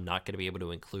trade, so I'm not going to be able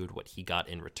to include what he got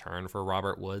in return for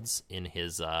Robert Woods in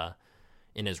his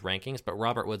in his rankings, but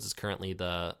Robert Woods is currently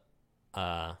the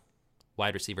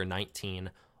wide receiver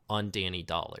 19 on Danny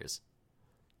Dollars.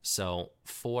 So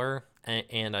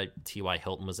T.Y.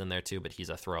 Hilton was in there too, but he's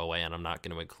a throwaway, and I'm not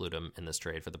going to include him in this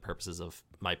trade for the purposes of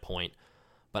my point.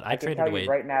 But I traded away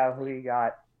right now who he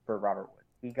got for Robert Woods.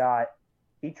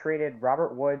 He traded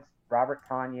Robert Woods, Robert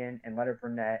Tonyan, and Leonard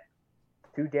Fournette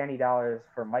to Danny Dollars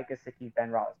for Mike Gesicki, Ben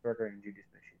Roethlisberger, and Juju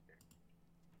Smith-Schuster.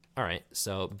 All right,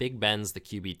 so Big Ben's the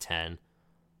QB 10,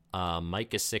 Mike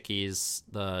Gesicki's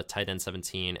the tight end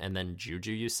 17, and then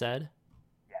Juju, you said?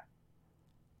 Yeah.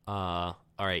 All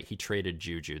right, he traded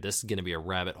Juju. This is going to be a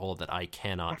rabbit hole that I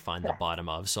cannot find the bottom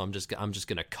of, so I'm just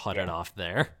going to cut it off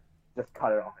there. Just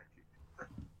cut it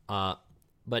off.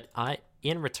 But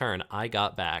in return, I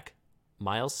got back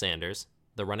Miles Sanders,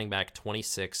 the running back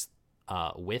 26,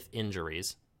 with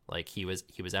injuries. Like he was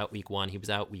out week 1, he was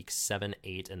out week 7,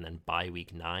 8, and then bye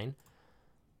week 9.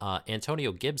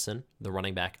 Antonio Gibson, the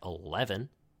running back 11,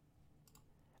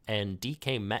 and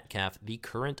DK Metcalf, the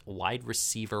current wide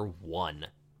receiver 1.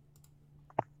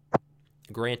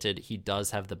 Granted, he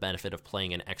does have the benefit of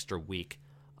playing an extra week,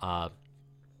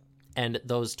 and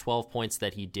those 12 points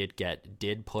that he did get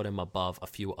did put him above a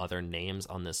few other names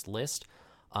on this list.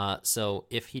 So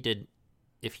if he did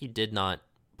not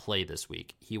play this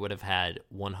week, he would have had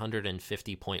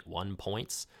 150.1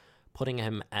 points, putting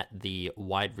him at the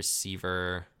wide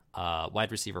receiver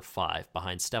 5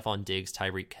 behind Stephon Diggs,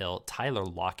 Tyreek Hill, Tyler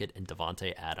Lockett, and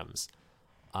Devontae Adams.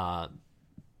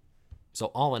 So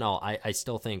all in all, I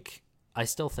still think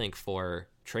for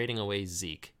trading away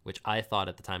Zeke, which I thought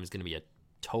at the time was going to be a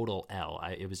total L.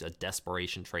 It was a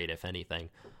desperation trade, if anything.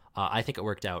 I think it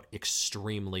worked out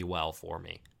extremely well for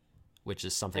me, which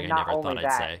is something I never thought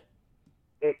I'd say.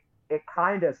 It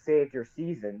kind of saved your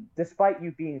season. Despite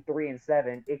you being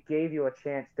 3-7, it gave you a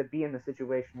chance to be in the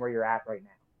situation where you're at right now.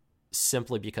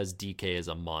 Simply because DK is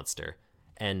a monster.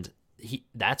 And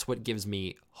that's what gives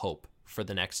me hope for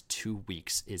the next 2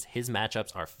 weeks, is his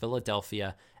matchups are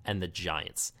Philadelphia and the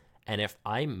Giants. And if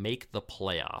I make the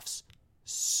playoffs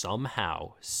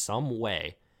somehow, some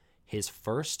way, his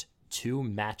first 2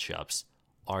 matchups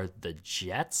are the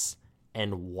Jets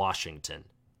and Washington.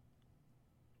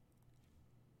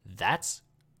 That's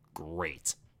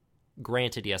great.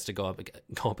 Granted, he has to go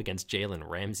up against Jalen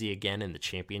Ramsey again in the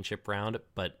championship round,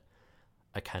 but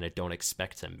I kind of don't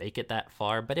expect to make it that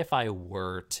far. But if I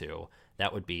were to,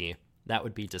 that would be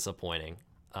disappointing.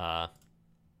 But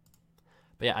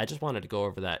yeah, I just wanted to go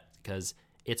over that because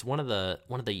it's one of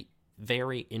the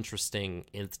very interesting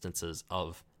instances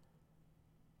of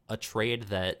a trade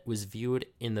that was viewed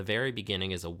in the very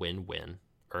beginning as a win-win,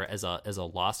 or as a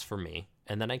loss for me.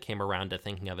 And then I came around to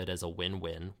thinking of it as a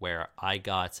win-win, where I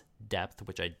got depth,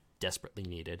 which I desperately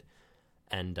needed.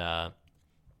 And,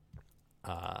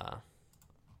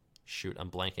 shoot,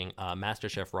 I'm blanking.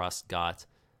 MasterChef Russ got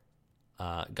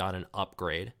an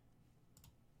upgrade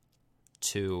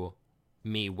to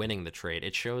me winning the trade.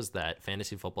 It shows that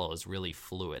fantasy football is really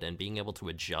fluid, and being able to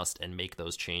adjust and make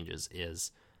those changes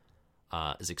is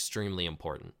extremely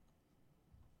important.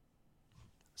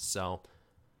 So,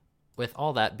 with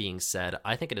all that being said,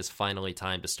 I think it is finally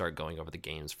time to start going over the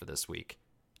games for this week.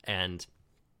 And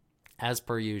as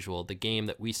per usual, the game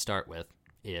that we start with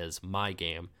is my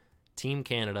game, Team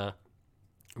Canada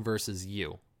versus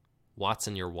you, What's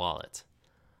in Your Wallet.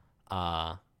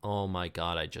 Oh my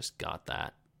god, I just got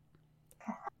that.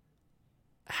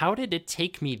 How did it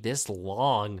take me this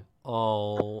long?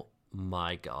 Oh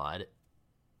my god.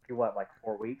 What, like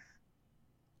 4 weeks?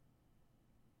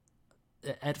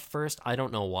 At first, I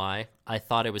don't know why. I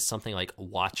thought it was something like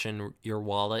Watchin' Your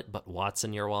Wallet, but What's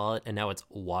in Your Wallet, and now it's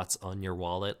What's on Your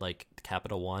Wallet, like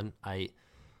capital one.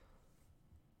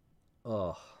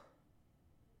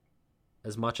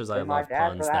 As much as I love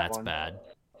puns, that's bad.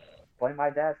 Blame my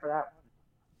dad for that one.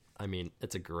 I mean,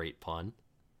 it's a great pun.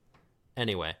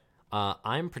 Anyway,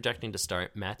 I'm projecting to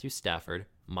start Matthew Stafford,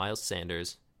 Miles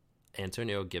Sanders,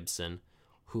 Antonio Gibson,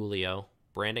 Julio,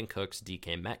 Brandon Cooks,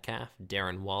 DK Metcalf,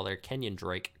 Darren Waller, Kenyon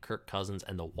Drake, Kirk Cousins,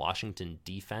 and the Washington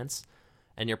defense.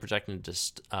 And you're projecting to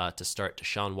start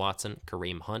Deshaun Watson,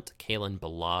 Kareem Hunt, Kalen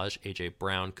Ballage, AJ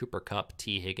Brown, Cooper Kupp,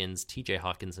 T. Higgins, TJ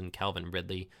Hawkinson, Calvin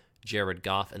Ridley, Jared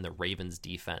Goff, and the Ravens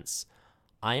defense.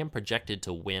 I am projected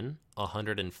to win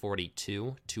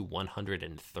 142 to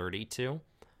 132,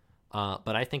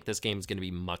 but I think this game is going to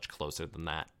be much closer than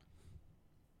that.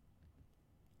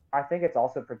 I think it's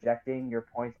also projecting your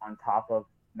points on top of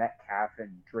Metcalf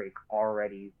and Drake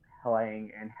already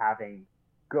playing and having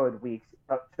good weeks,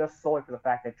 just solely for the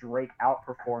fact that Drake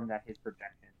outperformed at his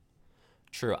projection.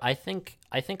 True. I think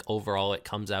overall it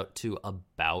comes out to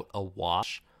about a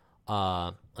wash.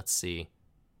 Let's see.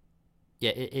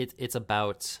 Yeah, it's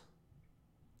about,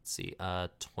 let's see,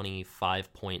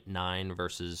 25.9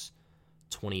 versus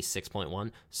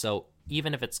 26.1. So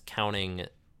even if it's counting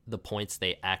the points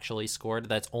they actually scored,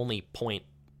 that's only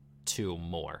 0.2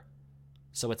 more.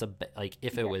 So it's like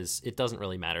if it was, it doesn't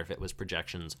really matter if it was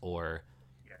projections or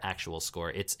actual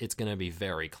score. It's going to be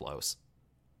very close.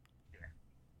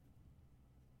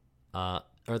 Are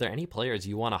there any players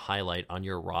you want to highlight on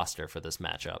your roster for this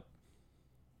matchup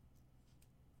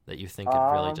that you think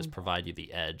could really just provide you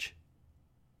the edge?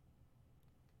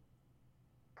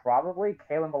 Probably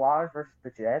Kalen Balazs versus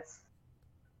the Jets.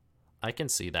 I can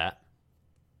see that.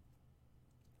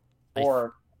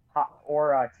 Or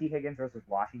T. Higgins versus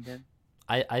Washington.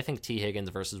 I think T. Higgins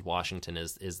versus Washington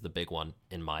is the big one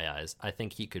in my eyes. I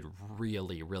think he could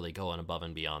really, really go on above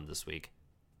and beyond this week.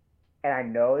 And I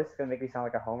know this is going to make me sound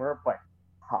like a homer, but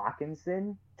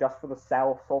Hawkinson, just for the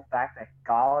sole fact that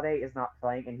Galladay is not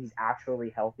playing and he's actually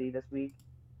healthy this week.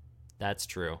 That's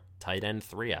true. Tight end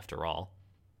 3 after all.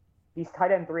 He's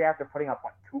tight end 3 after putting up,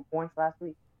 2 points last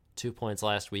week? 2 points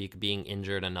last week, being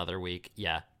injured another week.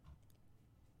 Yeah.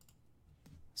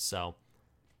 So,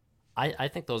 I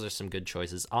think those are some good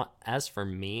choices. As for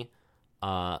me,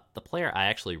 the player I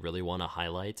actually really want to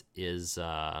highlight is,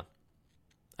 all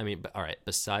right,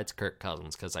 besides Kirk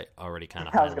Cousins, because I already kind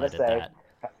of highlighted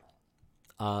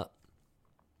that.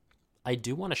 I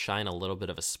do want to shine a little bit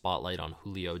of a spotlight on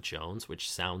Julio Jones,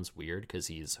 which sounds weird because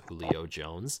he's Julio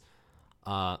Jones.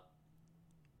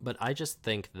 But I just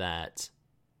think that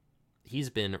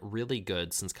he's been really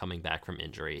good since coming back from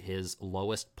injury. His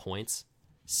lowest points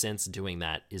since doing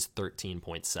that is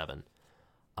 13.7.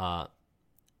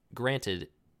 Granted,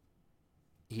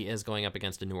 he is going up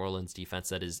against a New Orleans defense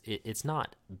that is, it's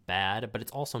not bad, but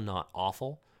it's also not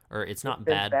awful. Or it's not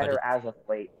bad, better as of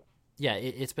late. Yeah,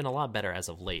 it's been a lot better as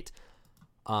of late.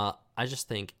 I just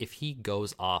think if he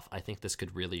goes off, I think this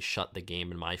could really shut the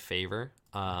game in my favor.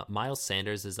 Miles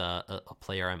Sanders is a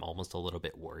player I'm almost a little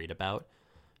bit worried about,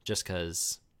 just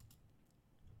because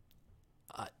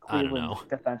I don't know.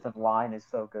 Defensive line is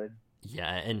so good. Yeah,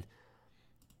 and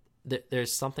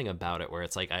there's something about it where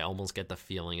it's like I almost get the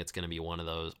feeling it's going to be one of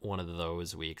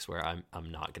those weeks where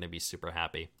I'm not going to be super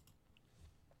happy.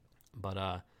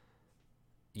 But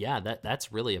yeah,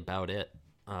 that's really about it.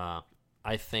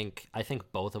 I think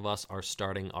both of us are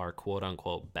starting our quote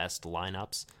unquote best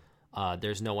lineups.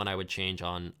 There's no one I would change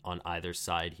on either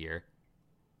side here.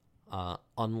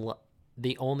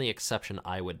 The only exception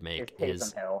I would make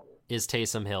is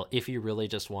Taysom Hill. If you really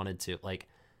just wanted to, like,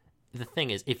 the thing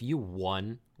is, if you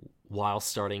won while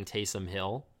starting Taysom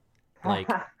Hill, like,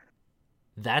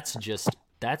 that's just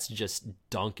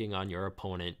dunking on your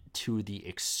opponent to the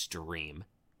extreme.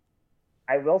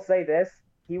 I will say this.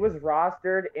 He was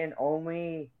rostered in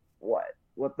only, what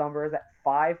number is that?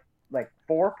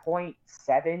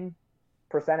 4.7%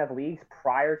 of leagues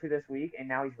prior to this week, and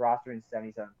now he's rostered in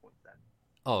 77.7.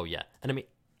 Oh, yeah. And I mean,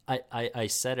 I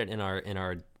said it in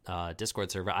our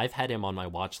Discord server. I've had him on my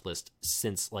watch list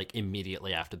since, like,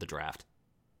 immediately after the draft.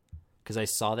 Because I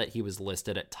saw that he was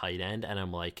listed at tight end, and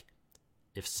I'm like,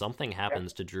 if something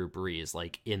happens to Drew Brees,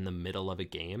 like, in the middle of a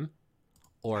game,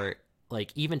 or,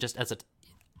 like, even just as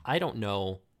I don't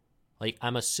know, like,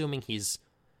 I'm assuming his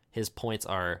points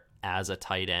are as a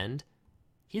tight end.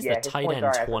 He's the tight end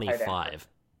 25.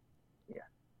 Yeah.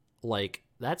 Like,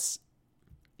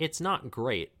 it's not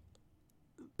great,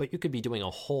 but you could be doing a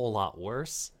whole lot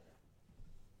worse.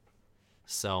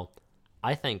 So,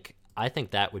 I think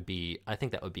that would be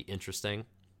interesting.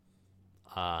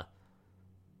 Yeah,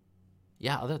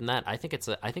 other than that, I think it's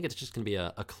just going to be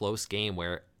a close game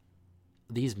where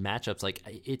these matchups, like,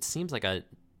 it seems like a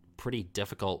pretty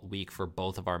difficult week for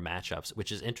both of our matchups,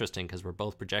 which is interesting because we're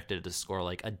both projected to score,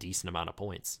 like, a decent amount of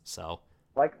points. So,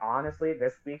 like, honestly,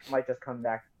 this week might just come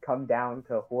down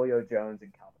to Julio Jones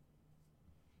and Calvin.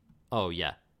 Oh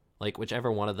yeah, like,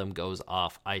 whichever one of them goes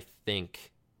off, I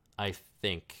think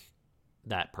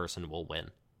that person will win.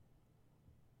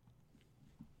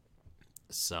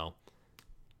 So,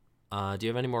 do you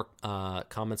have any more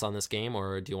comments on this game,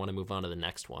 or do you want to move on to the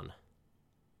next one?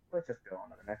 Let's just go on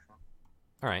to the next one.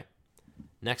 All right.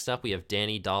 Next up, we have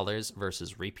Danny Dollars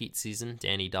versus repeat season.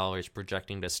 Danny Dollars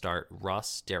projecting to start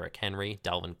Russ, Derrick Henry,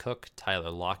 Dalvin Cook,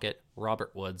 Tyler Lockett,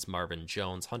 Robert Woods, Marvin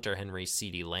Jones, Hunter Henry,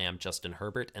 CeeDee Lamb, Justin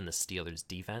Herbert, and the Steelers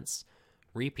defense.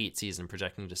 Repeat season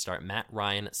projecting to start Matt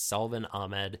Ryan, Salvin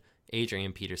Ahmed,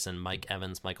 Adrian Peterson, Mike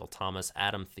Evans, Michael Thomas,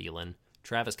 Adam Thielen,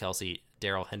 Travis Kelce,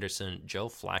 Darrell Henderson, Joe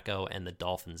Flacco, and the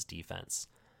Dolphins defense.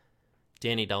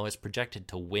 Danny Dollars projected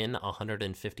to win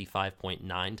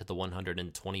 155.9 to the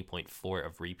 120.4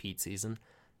 of repeat season.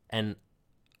 And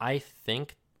I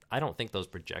think I don't think those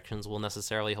projections will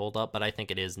necessarily hold up, but I think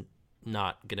it is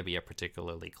not going to be a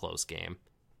particularly close game.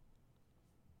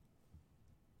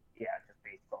 Yeah, just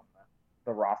based on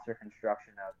the roster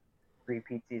construction of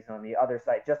repeat season on the other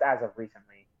side, just as of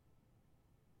recently.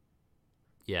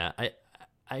 Yeah,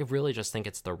 I really just think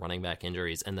it's the running back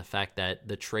injuries and the fact that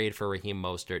the trade for Raheem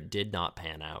Mostert did not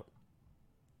pan out.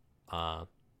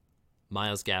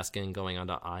 Myles Gaskin going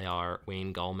onto IR,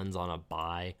 Wayne Gallman's on a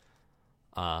bye,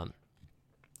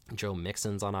 Joe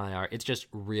Mixon's on IR. It's just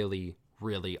really,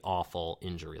 really awful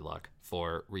injury luck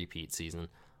for repeat season.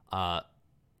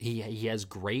 He has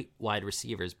great wide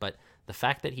receivers, but the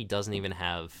fact that he doesn't even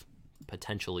have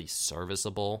potentially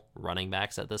serviceable running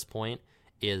backs at this point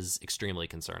is extremely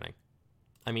concerning.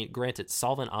 I mean, granted,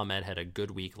 Salvin Ahmed had a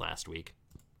good week last week,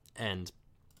 and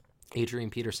Adrian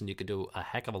Peterson, you could do a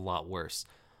heck of a lot worse.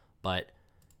 But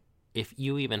if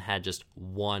you even had just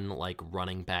one like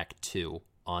running back 2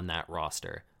 on that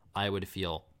roster, I would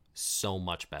feel so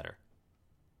much better.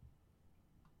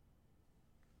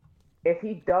 If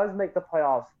he does make the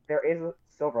playoffs, there is a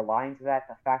silver lining to that.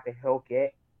 The fact that he'll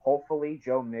get, hopefully,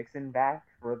 Joe Mixon back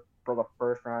for the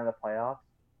first round of the playoffs.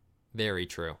 Very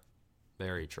true.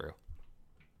 Very true.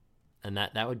 And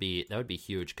that would be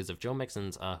huge, because if Joe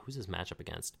Mixon's who's his matchup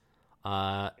against?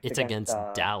 It's against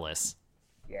Dallas.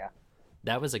 Yeah.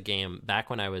 That was a game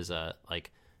back when I was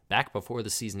back before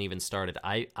the season even started.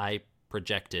 I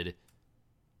projected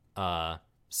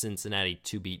Cincinnati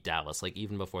to beat Dallas, like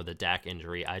even before the Dak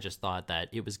injury. I just thought that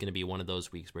it was going to be one of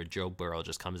those weeks where Joe Burrow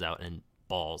just comes out and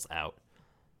balls out.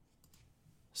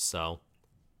 So,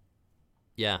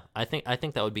 yeah, I think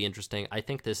that would be interesting. I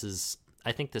think this is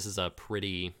a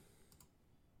pretty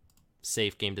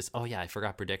safe game to. Oh yeah, I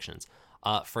forgot predictions.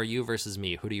 For you versus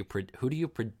me, who do you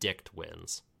predict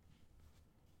wins?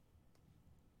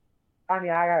 I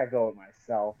mean, I gotta go with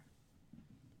myself.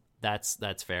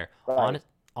 That's fair. But,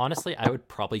 honestly, I would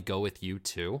probably go with you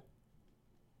too.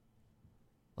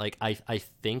 Like I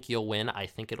think you'll win. I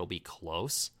think it'll be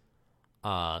close.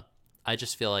 I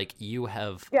just feel like you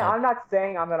have. Yeah, I'm not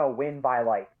saying I'm gonna win by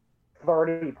like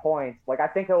 30 points. Like I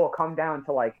think it will come down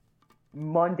to like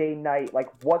Monday night. Like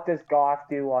what does Goff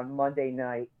do on Monday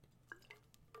night?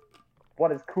 What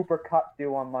does Cooper Kupp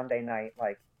do on Monday night?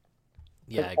 Like,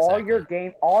 yeah, exactly.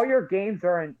 all your games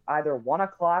are in either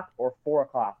 1:00 or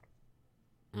 4:00.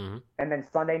 Mm-hmm. And then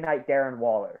Sunday night, Darren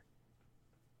Waller.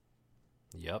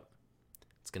 Yep,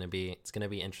 it's gonna be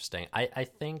interesting. I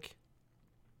think.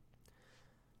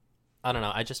 I don't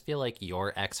know. I just feel like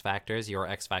your X factors,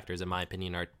 in my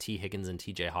opinion, are T. Higgins and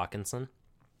T.J. Hawkinson,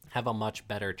 have a much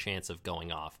better chance of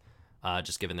going off,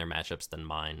 just given their matchups than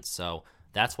mine. So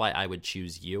that's why I would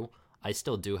choose you. I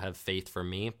still do have faith for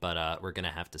me, but we're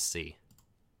gonna have to see.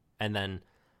 And then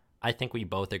I think we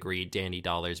both agree Danny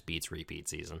Dollars beats repeat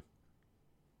season.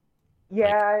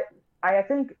 Yeah, I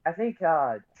think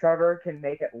Trevor can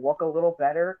make it look a little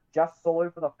better just solely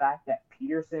for the fact that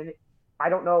Peterson. I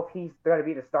don't know if he's going to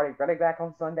be the starting running back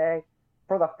on Sunday,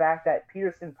 for the fact that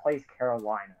Peterson plays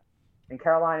Carolina, and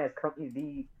Carolina is currently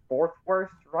the 4th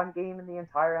worst run game in the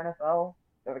entire NFL.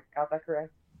 Did I got that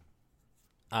correct?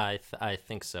 I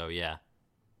think so. Yeah.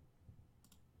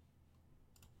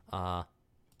 All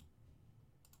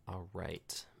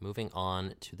right. Moving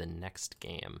on to the next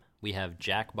game. We have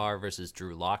Jack Barr versus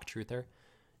Drew Lock Truther.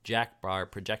 Jack Barr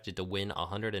projected to win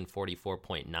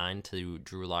 144.9 to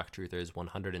Drew Lock Truther's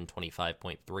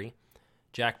 125.3.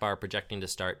 Jack Barr projecting to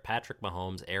start Patrick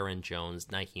Mahomes, Aaron Jones,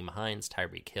 Nyheim Hines,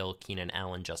 Tyreek Hill, Keenan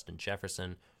Allen, Justin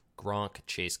Jefferson, Gronk,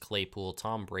 Chase Claypool,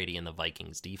 Tom Brady, and the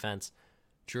Vikings defense.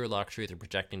 Drew Lock Truther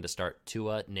projecting to start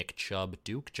Tua, Nick Chubb,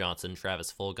 Duke Johnson,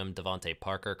 Travis Fulgham, Devontae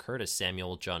Parker, Curtis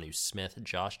Samuel, Jonnu Smith,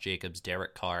 Josh Jacobs,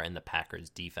 Derek Carr, and the Packers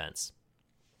defense.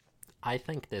 I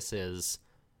think this is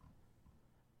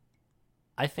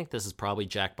probably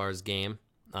Jack Barr's game.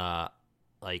 I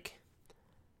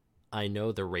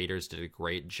know the Raiders did a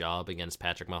great job against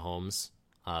Patrick Mahomes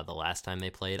the last time they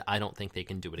played. I don't think they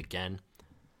can do it again.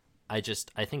 I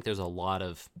think there's a lot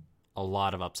of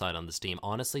upside on this team.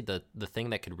 Honestly, the thing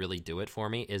that could really do it for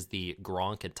me is the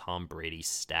Gronk and Tom Brady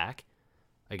stack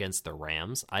against the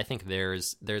Rams. I think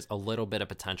there's a little bit of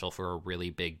potential for a really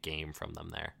big game from them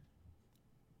there.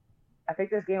 I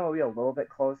think this game will be a little bit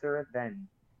closer than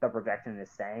the projection is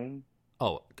saying.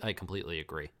 Oh, I completely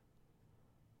agree.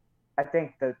 I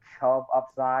think the Chubb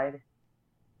upside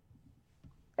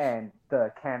and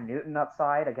the Cam Newton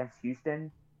upside against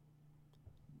Houston.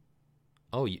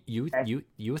 Oh, you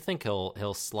think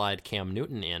he'll slide Cam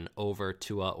Newton in over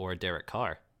Tua or Derek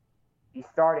Carr? He's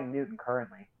starting Newton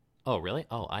currently. Oh, really?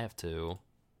 Oh, I have to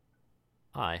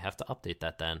update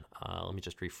that then. Let me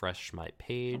just refresh my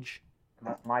page.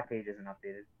 Unless my page isn't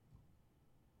updated.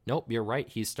 Nope, you're right.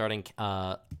 He's starting.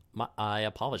 I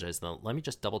apologize though. Let me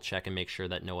just double check and make sure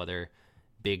that no other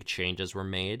big changes were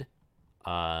made.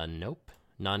 Nope,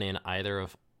 none in either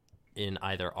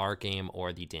our game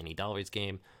or the Danny Dollar's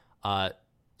game.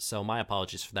 So my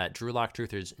apologies for that. Drew Lock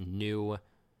Truther's new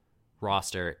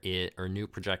roster or new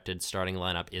projected starting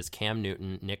lineup is Cam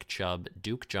Newton, Nick Chubb,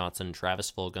 Duke Johnson,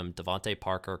 Travis Fulgham, Devontae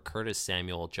Parker, Curtis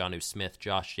Samuel, Jonnu Smith,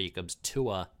 Josh Jacobs,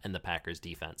 Tua, and the Packers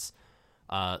defense.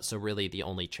 So really the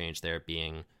only change there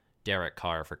being Derek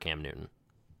Carr for Cam Newton.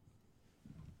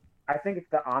 I think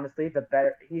it's honestly the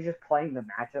better. He's just playing the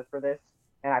matchup for this,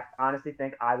 and I honestly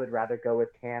think I would rather go with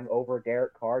Cam over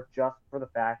Derek Carr just for the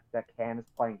fact that Cam is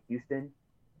playing Houston.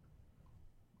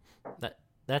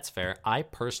 That's fair. I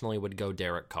personally would go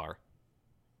Derek Carr.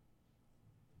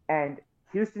 And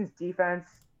Houston's defense,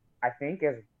 I think,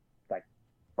 is like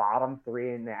bottom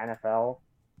 3 in the NFL.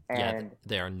 And yeah,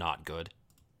 they are not good.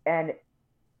 And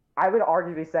I would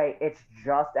arguably say it's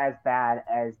just as bad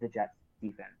as the Jets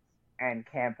defense. And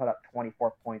Cam put up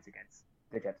 24 points against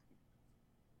the Jets.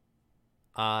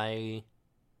 I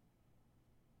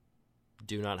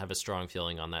do not have a strong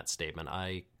feeling on that statement.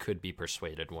 I could be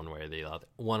persuaded one way or the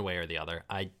other.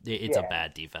 It's a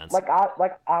bad defense. Like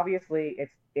obviously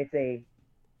it's a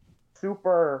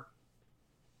super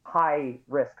high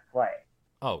risk play.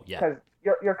 Oh yeah. Because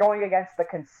you're going against the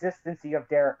consistency of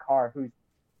Derek Carr, who's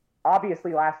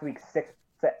obviously last week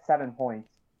 7 points,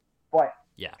 but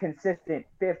consistent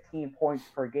 15 points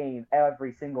per game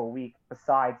every single week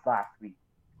besides last week.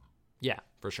 Yeah,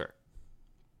 for sure.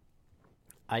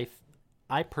 I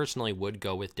personally would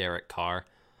go with Derek Carr.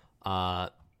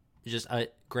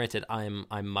 Granted, I'm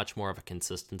much more of a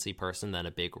consistency person than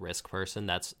a big risk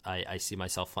person. I see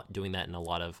myself doing that in a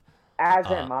lot of. As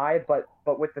am I, but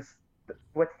with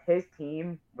his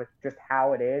team, with just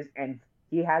how it is, and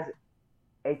he has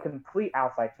a complete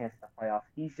outside chance at the playoffs.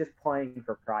 He's just playing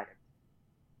for pride.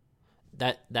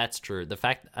 That's true. The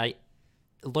fact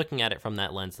looking at it from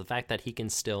that lens, the fact that he can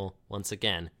still, once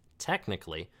again,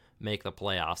 technically make the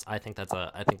playoffs, I think that's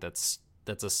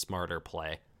a smarter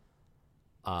play.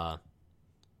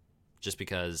 Just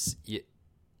because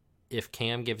if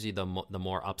Cam gives you the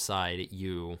more upside,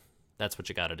 that's what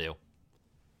you got to do.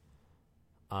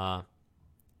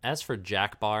 As for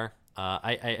Jack Barr,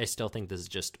 I still think this is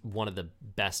just one of the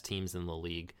best teams in the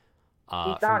league.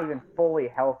 He's not even fully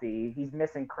healthy. He's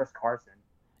missing Chris Carson.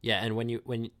 Yeah, and when you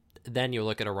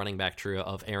look at a running back trio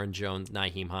of Aaron Jones,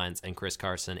 Nyheim Hines, and Chris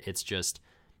Carson, it's just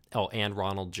and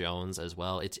Ronald Jones as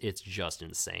well. It's just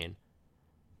insane.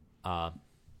 I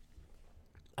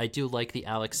do like the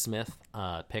Alex Smith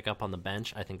pickup on the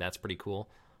bench. I think that's pretty cool.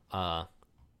 I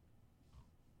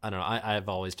don't know. I've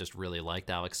always just really liked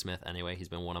Alex Smith. Anyway, he's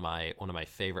been one of my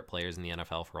favorite players in the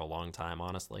NFL for a long time.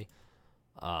 Honestly,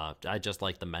 I just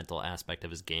like the mental aspect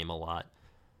of his game a lot.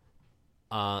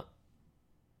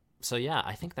 So yeah,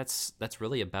 I think that's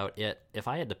really about it. If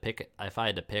I had to pick,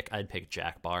 I'd pick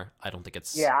Jack Barr. I don't think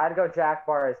it's. Yeah, I'd go Jack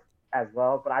Barr as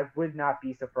well, but I would not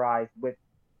be surprised with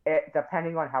it,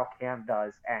 depending on how Cam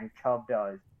does and Chubb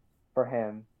does for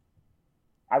him.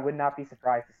 I would not be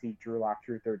surprised to see Drew Lock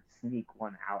Truther sneak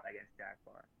one out against Jack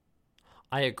Barr.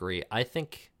 I agree. I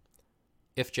think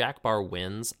if Jack Barr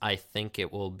wins, I think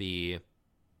it will be,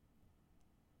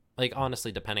 like,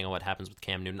 honestly, depending on what happens with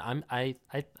Cam Newton, I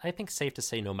think safe to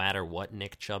say no matter what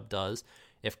Nick Chubb does,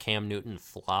 if Cam Newton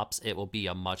flops, it will be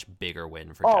a much bigger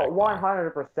win for Jack Barr.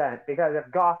 100%. Because if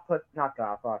Carr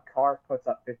puts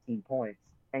up 15 points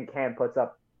and Cam puts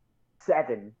up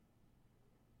 7.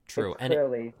 True, and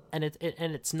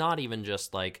it's not even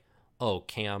just like, oh,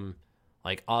 Cam,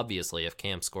 like, obviously if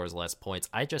Cam scores less points,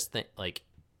 I just think, like,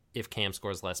 if Cam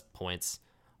scores less points,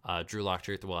 Drew Lock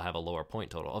Truther will have a lower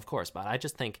point total, of course, but I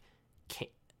just think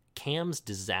Cam's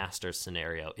disaster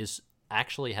scenario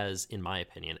actually has, in my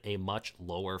opinion, a much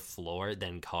lower floor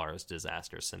than Carr's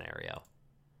disaster scenario.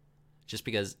 Just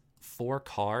because for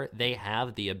Carr, they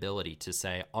have the ability to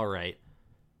say, all right,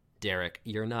 Derek,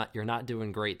 you're not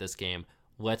doing great this game.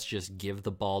 Let's just give the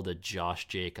ball to Josh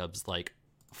Jacobs like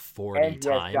 40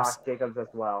 times. Josh Jacobs as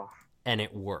well. And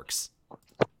it works.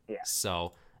 Yeah.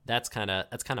 So that's kind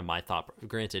of my thought.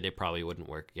 Granted, it probably wouldn't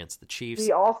work against the Chiefs.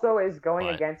 He also is going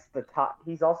against the top.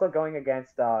 He's also going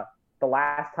against the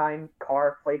last time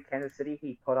Carr played Kansas City.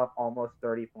 He put up almost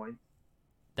 30 points.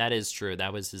 That is true.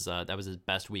 That was his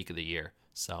best week of the year.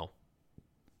 So,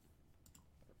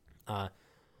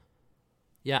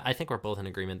 yeah, I think we're both in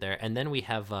agreement there. And then we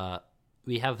have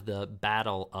the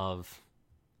battle of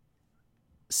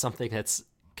something that's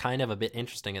kind of a bit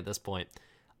interesting at this point.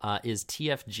 Is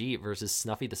TFG versus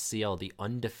Snuffy the Seal, the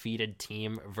undefeated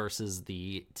team versus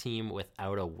the team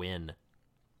without a win.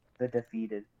 the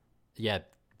defeated. Yeah,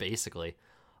 basically.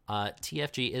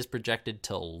 TFG is projected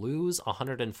to lose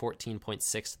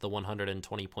 114.6 to the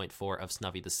 120.4 of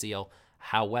Snuffy the Seal.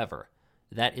 However,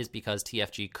 that is because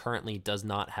TFG currently does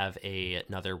not have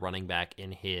another running back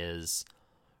in his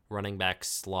running back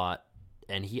slot,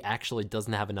 and he actually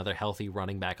doesn't have another healthy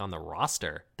running back on the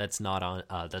roster that's not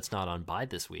on bye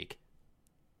this week.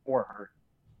 Or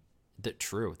hurt.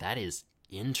 True. That is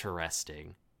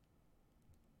interesting.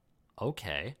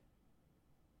 Okay.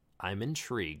 I'm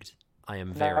intrigued. I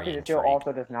am very intrigued. Snuffy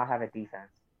also does not have a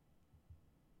defense.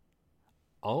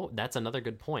 Oh, that's another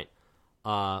good point.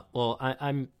 Well,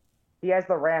 I'm. He has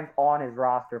the Rams on his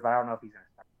roster, but I don't know if he's going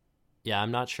to start. Yeah, I'm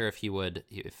not sure if he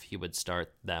would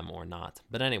start them or not.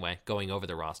 But anyway, going over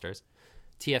the rosters,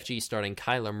 TFG starting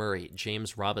Kyler Murray,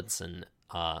 James Robinson,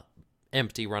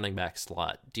 empty running back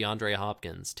slot, DeAndre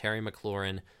Hopkins, Terry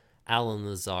McLaurin, Alan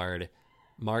Lazard,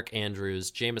 Mark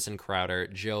Andrews, Jamison Crowder,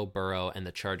 Joe Burrow, and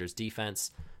the Chargers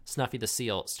defense. Snuffy the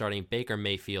Seal starting Baker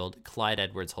Mayfield, Clyde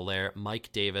Edwards-Helaire,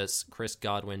 Mike Davis, Chris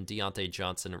Godwin, Deontay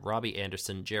Johnson, Robbie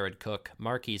Anderson, Jared Cook,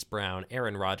 Marquise Brown,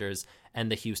 Aaron Rodgers,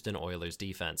 and the Houston Oilers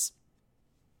defense.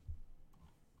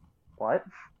 What?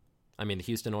 I mean, the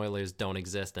Houston Oilers don't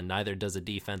exist, and neither does a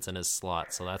defense in his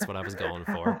slot, so that's what I was going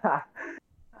for.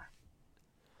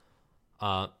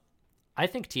 I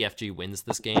think TFG wins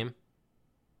this game.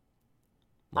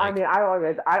 I mean, I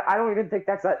don't even think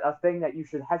that's a thing that you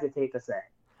should hesitate to say.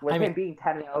 With him being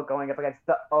 10-0 going up against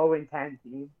the 0-10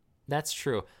 team. That's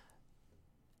true.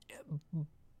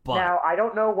 But now, I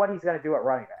don't know what he's going to do at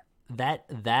running back.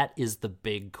 That is the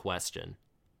big question.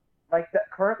 Like,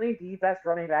 currently the best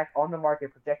running back on the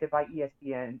market projected by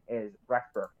ESPN is Rex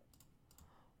Burkhead.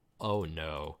 Oh,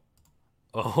 no.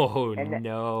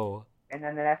 No. And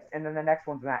then the next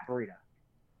one's Matt Breida.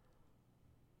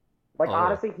 Like,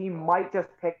 honestly, he might just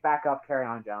pick back up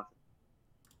Kerryon Johnson.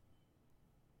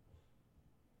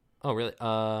 Oh, really?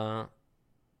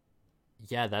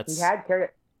 Yeah, that's... He had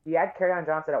Kerryon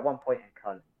Johnson at one point in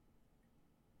cut.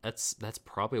 That's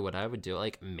probably what I would do.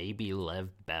 Like, maybe Lev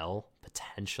Bell,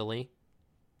 potentially.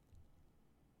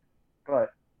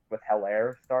 But with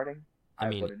Helaire starting? I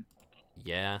mean, wouldn't.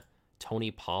 Yeah.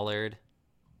 Tony Pollard.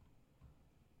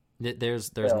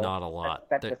 There's not a lot.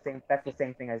 That's the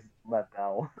same thing as Lev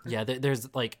Bell. Yeah, there's,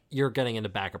 like, you're getting into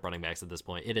backup running backs at this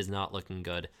point. It is not looking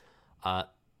good.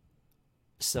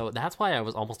 So that's why I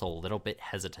was almost a little bit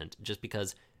hesitant, just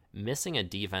because missing a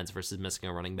defense versus missing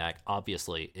a running back,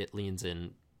 obviously it leans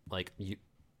in, like,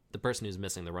 the person who's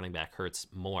missing the running back hurts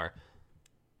more.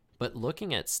 But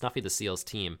looking at Snuffy the Seal's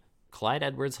team, Clyde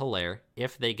Edwards-Helaire,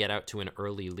 if they get out to an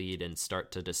early lead and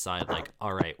start to decide, like,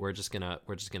 all right, we're just gonna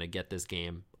get this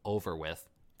game over with,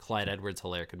 Clyde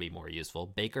Edwards-Helaire could be more useful.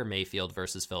 Baker Mayfield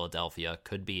versus Philadelphia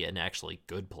could be an actually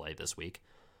good play this week.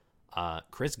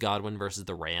 Chris Godwin versus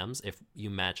the Rams, if you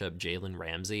match up Jalen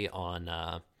Ramsey on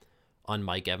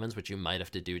Mike Evans, which you might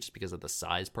have to do just because of the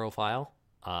size profile,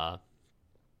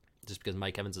 just because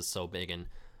Mike Evans is so big, and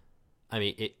I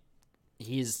mean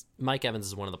Mike Evans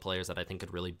is one of the players that I think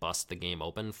could really bust the game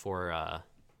open for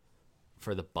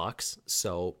the Bucks.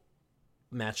 So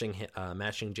matching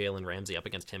Jalen Ramsey up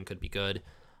against him could be good.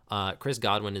 Chris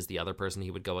Godwin is the other person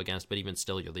he would go against, but even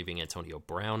still, you're leaving Antonio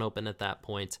Brown open at that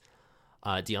point.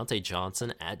 Deontay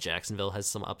Johnson at Jacksonville has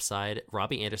some upside.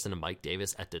 Robbie Anderson and Mike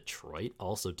Davis at Detroit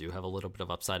also do have a little bit of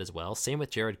upside as well. Same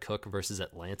with Jared Cook versus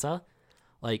Atlanta.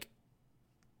 Like,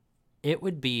 it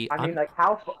would be... I mean, like,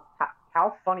 how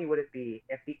funny would it be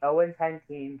if the 0-10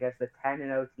 team gets the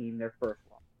 10-0 team their first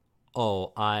one?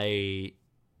 Oh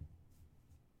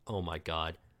my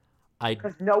God.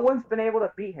 Because no one's been able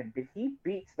to beat him. Did he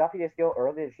beat Snuffy the Seal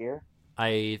early this year?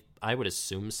 I would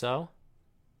assume so.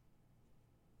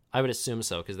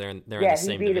 Because they're in the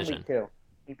same division.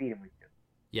 He beat him week 2.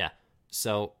 Yeah.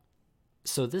 So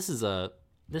this is an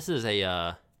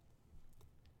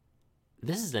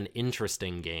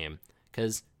interesting game,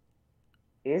 because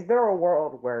is there a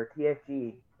world where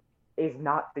TFG is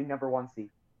not the number 1 seed?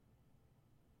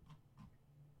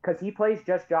 Because he plays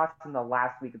just Josh in the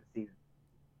last week of the season.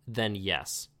 Then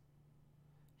yes.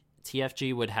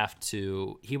 TFG would have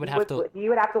to... He would have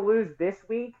to lose this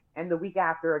week and the week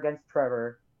after against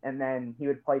Trevor, and then he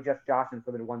would play just Johnson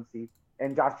for the 1 seed.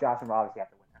 And Josh Johnson would obviously have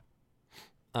to win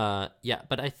that. Yeah,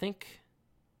 but I think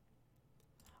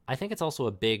it's also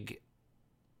a big...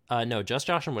 no, Josh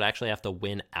Johnson would actually have to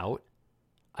win out,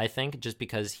 I think, just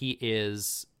because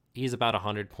he's about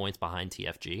 100 points behind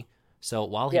TFG. So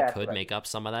while he could make up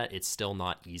some of that, it's still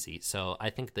not easy. So I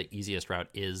think the easiest route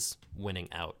is winning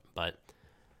out, but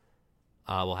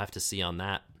we'll have to see on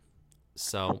that.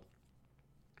 So,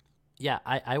 yeah,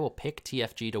 I will pick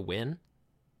TFG to win.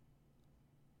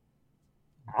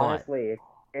 But Honestly,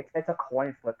 it's a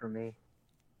coin flip for me.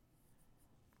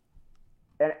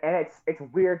 And it's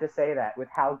weird to say that with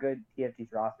how good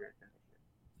TFG's roster has been this year.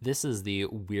 this is the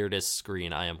weirdest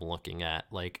screen I am looking at.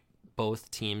 Like, both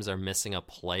teams are missing a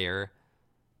player.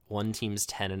 One team's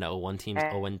 10-0, one team's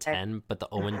 0-10, but the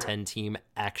 0-10 team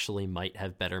actually might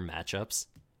have better matchups.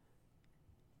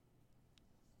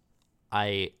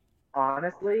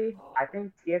 Honestly, I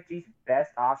think TFG's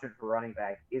best option for running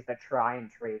back is to try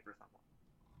and trade for someone.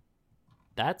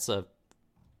 That's a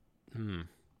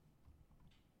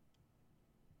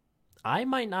I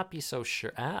might not be so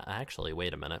sure. Actually,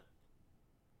 wait a minute.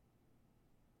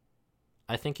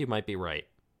 I think you might be right.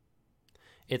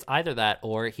 It's either that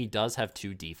or he does have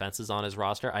two defenses on his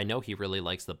roster. I know he really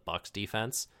likes the Bucks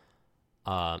defense,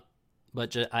 but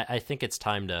I think it's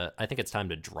time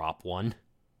to drop one.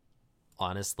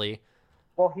 Honestly,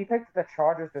 Well, he picked the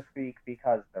Chargers this week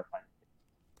because they're playing.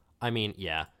 I mean,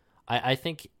 yeah, I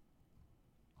think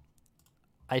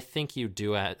you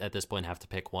do at this point have to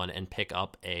pick one and pick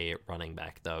up a running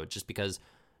back though, just because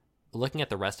looking at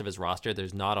the rest of his roster,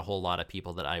 there's not a whole lot of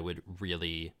people that I would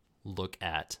really look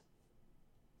at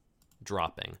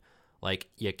dropping. Like,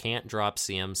 you can't drop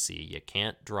CMC, you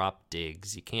can't drop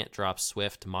Diggs, you can't drop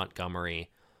Swift, Montgomery,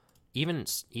 even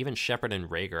Shepard and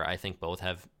Rager. I think both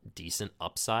have decent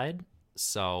upside.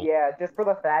 So yeah, just for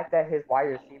the fact that his wide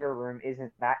receiver room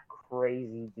isn't that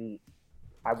crazy deep,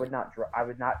 I would not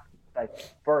like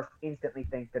first instantly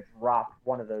think to drop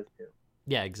one of those two.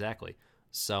 yeah, exactly.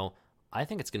 So I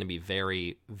think it's going to be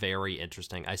very, very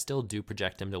interesting. I still do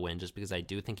project him to win just because I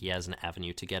do think he has an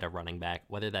avenue to get a running back,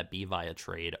 whether that be via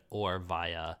trade or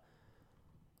via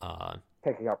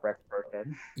picking up Rex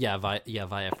Burkhead.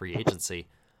 via free agency.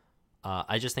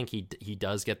 I just think he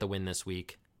does get the win this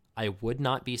week. I would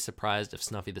not be surprised if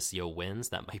Snuffy the CO wins.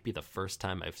 That might be the first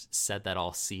time I've said that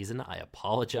all season. I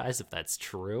apologize if that's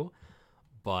true,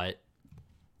 but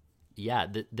yeah,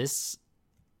 this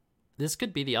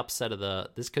could be the upset of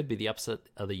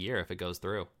the year if it goes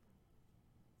through.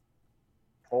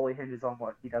 Totally hinges on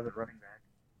what he does at running back.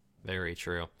 Very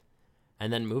true.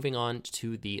 And then moving on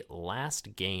to the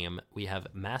last game, we have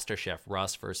MasterChef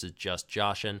Russ versus Just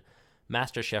Joshin.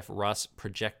 MasterChef Russ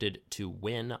projected to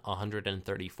win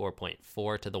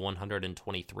 134.4 to the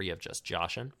 123 of Just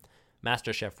Joshin.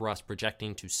 MasterChef Russ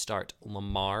projecting to start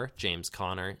Lamar, James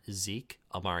Conner, Zeke,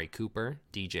 Amari Cooper,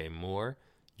 DJ Moore,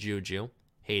 Juju,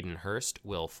 Hayden Hurst,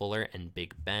 Will Fuller, and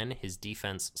Big Ben. His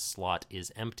defense slot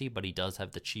is empty, but he does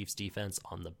have the Chiefs defense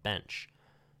on the bench.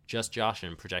 Just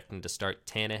Joshin projecting to start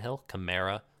Tannehill,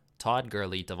 Kamara, Todd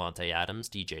Gurley, Devontae Adams,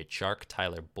 DJ Chark,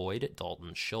 Tyler Boyd,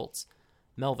 Dalton Schultz,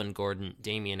 Melvin Gordon,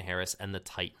 Damian Harris, and the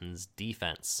Titans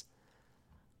defense.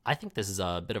 I think this is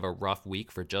a bit of a rough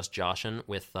week for Just Joshin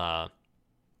with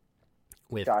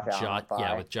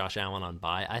Josh Allen on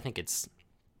bye. I think it's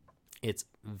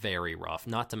very rough.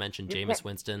 Not to mention Jameis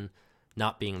Winston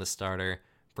not being the starter,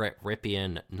 Brett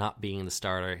Ripien not being the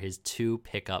starter. His two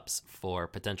pickups for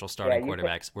potential starting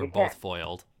quarterbacks were both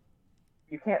foiled.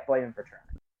 You can't blame him for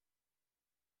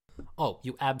trying. Oh,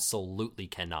 you absolutely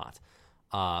cannot.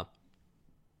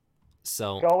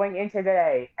 So going into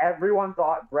today, everyone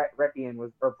thought Brett Ripien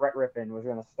was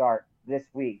going to start this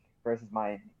week versus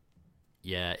Miami.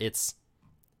 Yeah, it's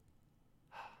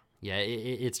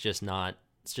just not.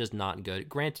 It's just not good.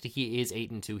 Granted, he is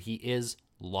 8-2. He is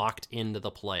locked into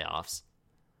the playoffs.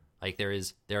 Like, there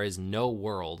is no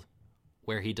world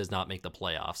where he does not make the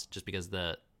playoffs, just because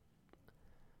the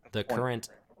current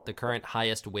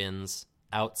highest wins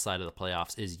outside of the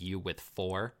playoffs is you with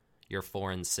 4. You're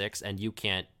 4-6, and you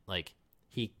can't, like,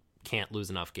 he can't lose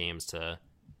enough games to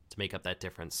make up that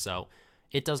difference. So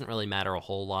it doesn't really matter a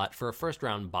whole lot. For a first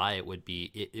round bye, it would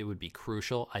be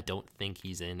crucial. I don't think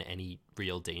he's in any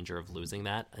real danger of losing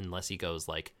that unless he goes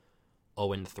like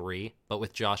 0-3. But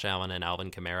with Josh Allen and Alvin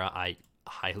Kamara, I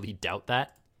highly doubt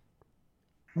that.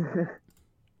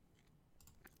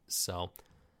 So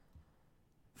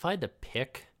if I had to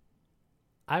pick,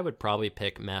 I would probably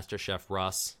pick MasterChef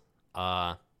Russ.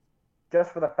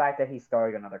 Just for the fact that he's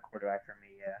starting another quarterback for me,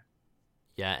 yeah.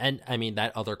 Yeah, and I mean,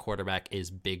 that other quarterback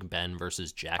is Big Ben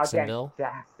versus Jacksonville.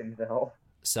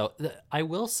 So I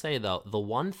will say, though, the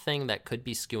one thing that could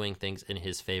be skewing things in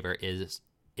his favor is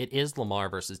it is Lamar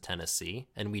versus Tennessee,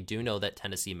 and we do know that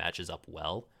Tennessee matches up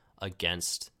well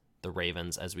against the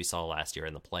Ravens, as we saw last year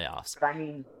in the playoffs. But I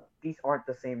mean, these aren't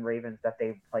the same Ravens that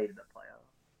they played in the playoffs.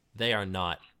 They are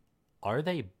not. Are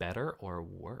they better or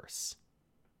worse?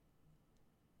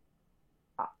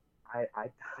 I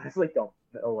honestly don't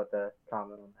know what to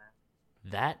comment on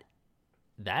that.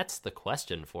 That's the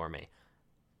question for me.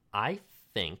 I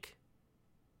think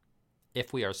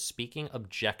if we are speaking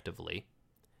objectively,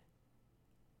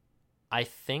 I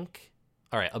think,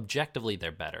 all right, objectively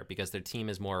they're better because their team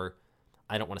is more,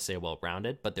 I don't want to say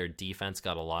well-rounded, but their defense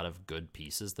got a lot of good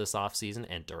pieces this offseason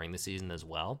and during the season as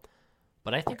well.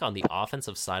 But I think on the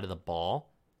offensive side of the ball,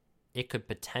 it could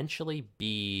potentially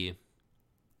be,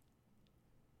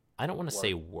 I don't want to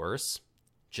say worse,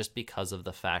 just because of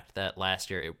the fact that last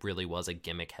year it really was a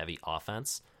gimmick-heavy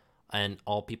offense, and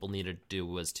all people needed to do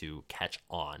was to catch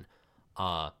on.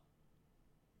 But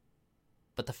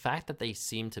the fact that they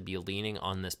seem to be leaning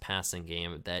on this passing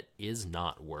game that is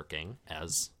not working,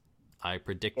 as I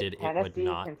predicted it would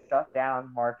not. Tennessee can shut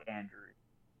down Mark Andrews.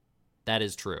 That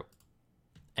is true.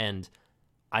 And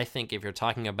I think if you're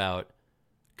talking about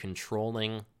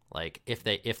controlling, like if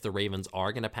the Ravens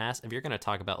are going to pass, if you're going to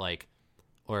talk about like,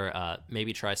 or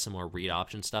maybe try some more read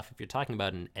option stuff, if you're talking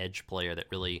about an edge player that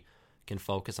really can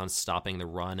focus on stopping the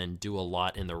run and do a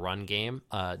lot in the run game,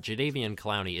 Jadeveon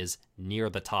Clowney is near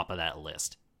the top of that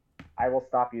list. I will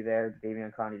stop you there.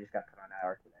 Jadeveon Clowney just got put on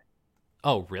IR today.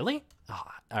 Oh, really? Oh,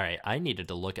 all right. I needed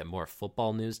to look at more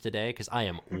football news today because I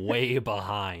am way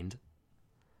behind.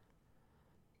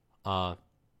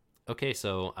 Okay,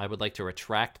 so I would like to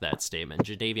retract that statement.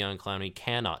 Jadeveon Clowney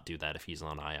cannot do that if he's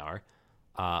on IR.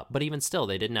 But even still,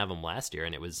 they didn't have him last year,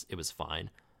 and it was fine.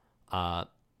 I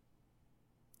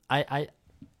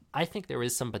think there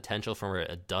is some potential for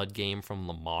a dud game from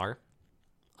Lamar.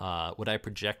 Would I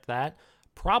project that?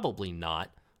 Probably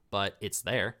not, but it's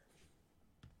there.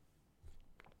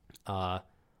 Let's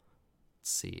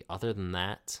see. Other than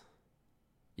that,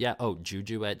 yeah. Oh,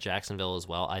 Juju at Jacksonville as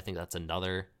well. I think that's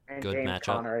another good James matchup.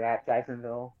 Conner at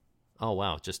Jacksonville. Oh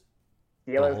wow, just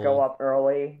Steelers go up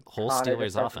early. Whole Conner Steelers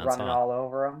just starts offense, running all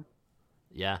over them.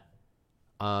 Yeah.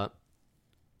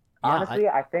 Honestly,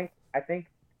 I think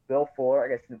Will Fuller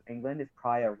against New England is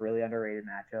probably a really underrated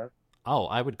matchup. Oh,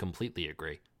 I would completely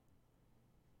agree.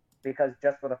 Because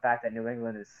just for the fact that New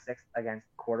England is 6th against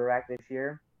quarterback this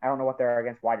year. I don't know what they're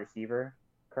against wide receiver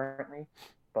currently,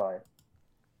 but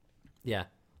yeah.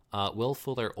 Will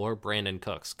Fuller or Brandon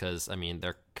Cooks, because, I mean,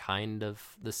 they're kind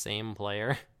of the same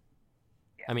player.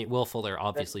 Yeah. I mean, Will Fuller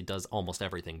obviously does almost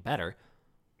everything better.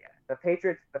 Yeah, the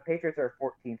Patriots are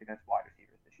 14th against wide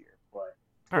receivers this year, but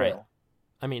all right.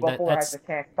 I mean, Will Fuller has a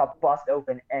chance to bust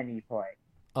open any play.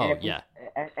 Oh, yeah.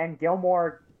 And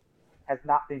Gilmore has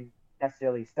not been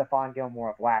necessarily Stephon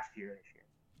Gilmore of last year this year.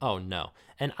 Oh no.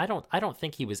 And I don't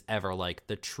think he was ever like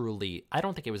I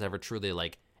don't think it was ever truly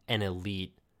like an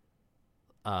elite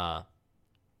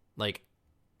like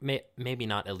maybe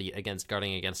not elite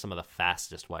guarding against some of the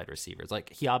fastest wide receivers.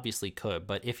 Like he obviously could,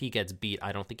 but if he gets beat,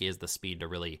 I don't think he has the speed to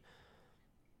really,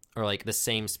 or like the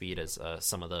same speed as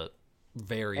some of the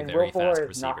very fast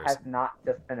receivers. Has not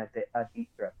just been a deep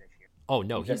threat this year. Oh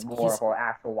no, he's more of an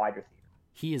actual wide receiver.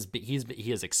 He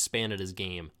has expanded his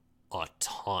game a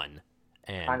ton,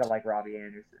 and kind of like Robbie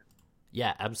Anderson.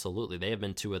 Yeah, absolutely. They have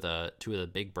been two of the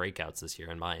big breakouts this year,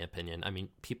 in my opinion. I mean,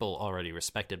 people already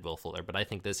respected Will Fuller, but I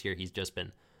think this year he's just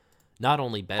been not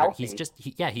only better, healthy. He's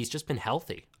just been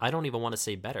healthy. I don't even want to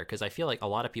say better because I feel like a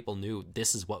lot of people knew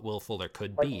this is what Will Fuller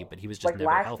could be, but he was just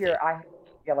never healthy.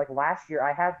 Last year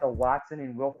I had the Watson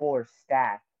and Will Fuller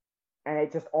stat, and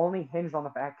it just only hinged on the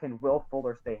fact can Will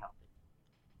Fuller stay healthy.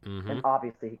 Mm-hmm. And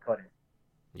obviously he couldn't.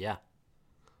 Yeah.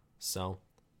 So,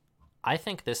 I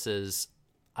think this is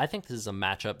a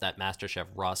matchup that MasterChef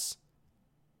Russ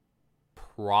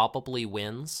probably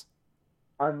wins.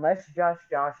 Unless Josh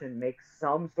Johnson makes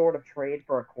some sort of trade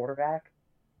for a quarterback,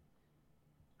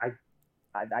 I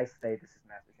say this is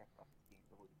MasterChef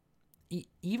Russ.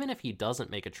 Even if he doesn't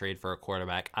make a trade for a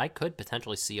quarterback, I could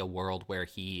potentially see a world where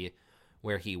he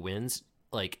wins,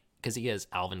 like, because he has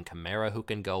Alvin Kamara who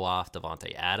can go off,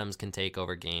 Devontae Adams can take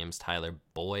over games, Tyler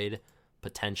Boyd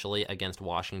potentially against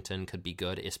Washington could be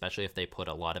good, especially if they put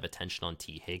a lot of attention on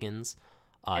T. Higgins.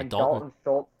 And Dalton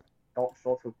Schultz,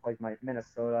 who plays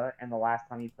Minnesota, and the last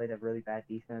time he played a really bad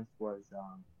defense was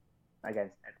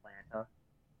against Atlanta.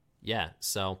 Yeah,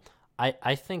 so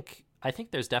I think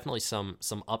there's definitely some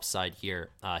upside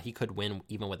here. He could win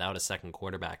even without a second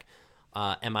quarterback.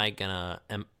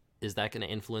 Is that going to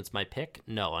influence my pick?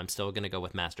 No, I'm still going to go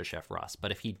with MasterChef Russ.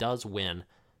 But if he does win,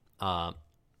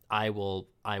 I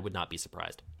would not be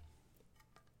surprised.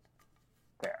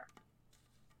 Fair.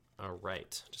 All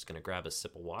right. Just going to grab a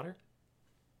sip of water.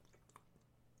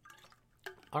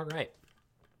 All right.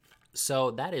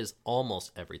 So that is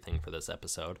almost everything for this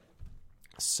episode.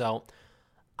 So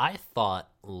I thought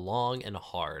long and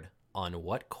hard on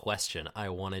what question I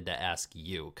wanted to ask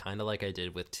you, kind of like I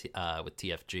did with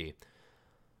TFG.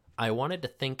 I wanted to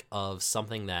think of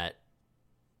something that,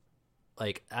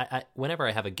 like, I whenever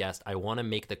I have a guest, I want to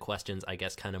make the questions, I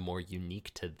guess, kind of more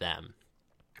unique to them.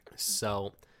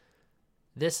 So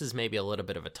this is maybe a little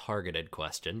bit of a targeted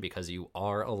question because you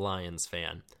are a Lions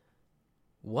fan.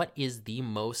 What is the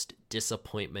most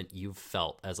disappointment you've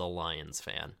felt as a Lions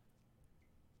fan?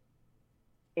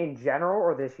 In general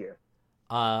or this year?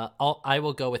 I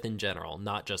will go with in general,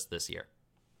 not just this year.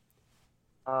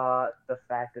 The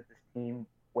fact that this team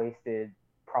wasted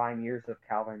prime years of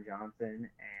Calvin Johnson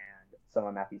and some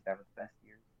of Matthew Stafford's best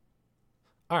years.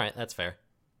 All right, that's fair.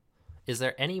 Is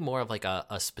there any more of like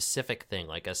a specific thing,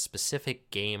 like a specific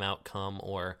game outcome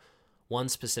or one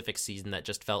specific season that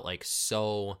just felt like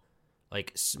so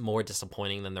like more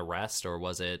disappointing than the rest, or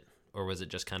was it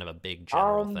just kind of a big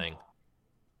general thing?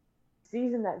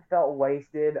 Season that felt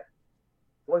wasted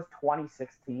was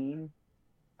 2016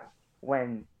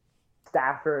 when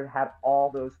Stafford had all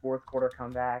those fourth quarter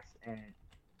comebacks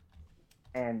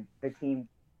and the team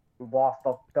lost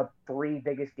the three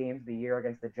biggest games of the year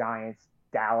against the Giants,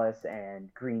 Dallas,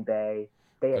 and Green Bay.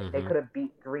 They could have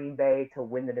beat Green Bay to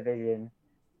win the division,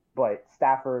 but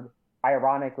Stafford,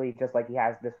 ironically, just like he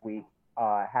has this week,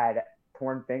 had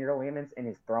torn finger ligaments in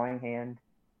his throwing hand.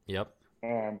 Yep.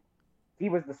 And he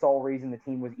was the sole reason the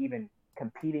team was even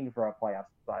competing for a playoff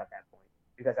spot at that point.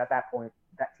 Because at that point,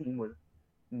 that team was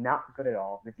not good at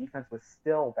all. The defense was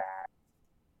still bad.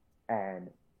 And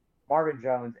Marvin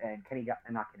Jones and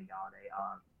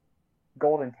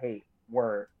Golden Tate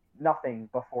were nothing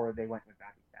before they went with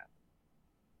Matthew Stafford.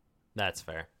 That's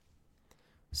fair.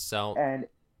 So, and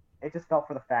it just felt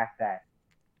for the fact that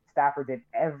Stafford did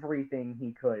everything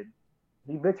he could.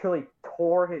 He literally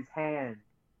tore his hand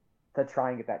to try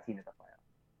and get that team to the playoffs.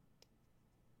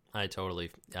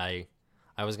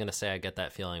 I was gonna say I get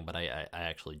that feeling, but I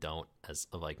actually don't as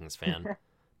a Vikings fan.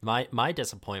 My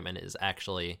disappointment is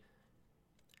actually,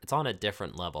 it's on a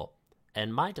different level.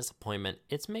 And my disappointment,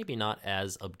 it's maybe not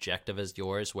as objective as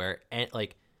yours, where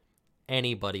like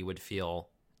anybody would feel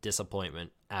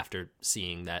disappointment after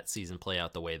seeing that season play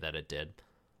out the way that it did.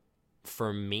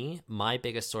 For me, my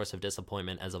biggest source of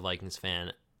disappointment as a Vikings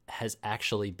fan has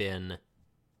actually been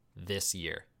this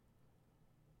year.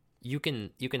 You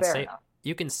can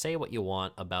say what you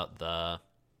want about the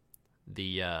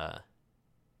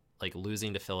like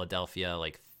losing to Philadelphia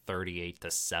like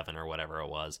 38-7 or whatever it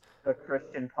was. The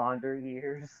Christian Ponder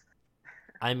years.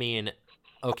 I mean,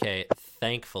 okay,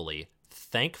 thankfully,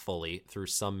 through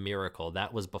some miracle,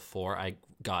 that was before I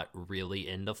got really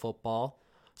into football.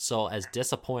 So as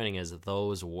disappointing as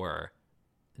those were,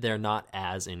 they're not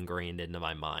as ingrained into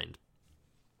my mind.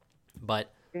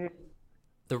 But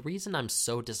the reason I'm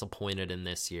so disappointed in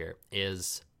this year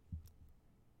is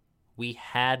we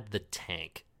had the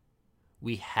tank.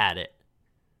 We had it.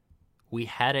 We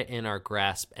had it in our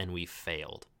grasp and we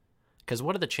failed. Because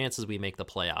what are the chances we make the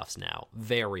playoffs now?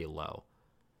 Very low.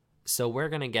 So we're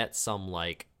going to get some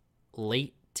like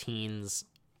late teens,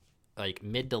 like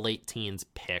mid to late teens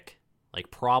pick,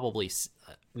 like probably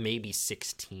maybe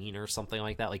 16 or something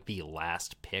like that, like the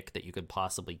last pick that you could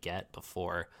possibly get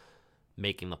before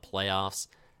making the playoffs.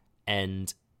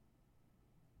 And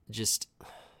just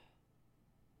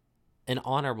an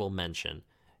honorable mention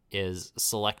is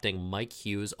selecting Mike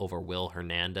Hughes over Will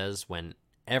Hernandez when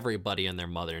everybody and their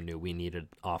mother knew we needed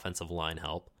offensive line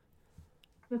help.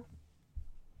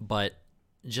 But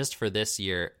just for this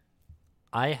year,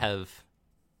 I've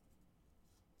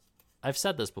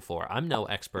said this before. I'm no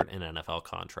expert in NFL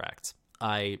contracts.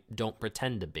 I don't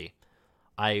pretend to be.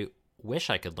 I wish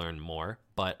I could learn more,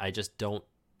 but I just don't.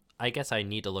 I guess I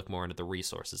need to look more into the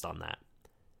resources on that.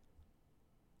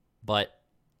 But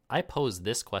I pose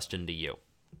this question to you.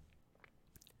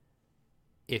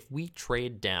 If we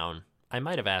trade down, I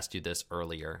might have asked you this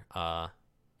earlier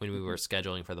when we were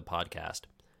scheduling for the podcast.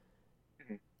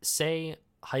 Say,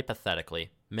 hypothetically,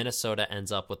 Minnesota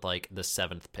ends up with like the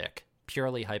 7th pick.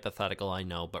 Purely hypothetical, I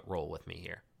know, but roll with me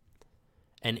here.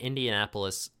 And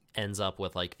Indianapolis ends up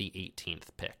with like the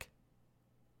 18th pick.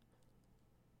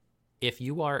 If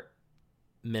you are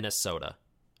Minnesota,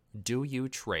 do you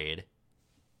trade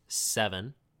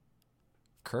 7,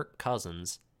 Kirk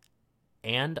Cousins,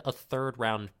 and a 3rd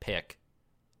round pick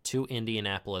to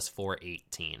Indianapolis for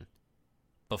 18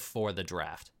 before the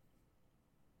draft?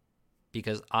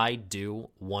 Because I do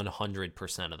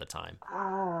 100% of the time.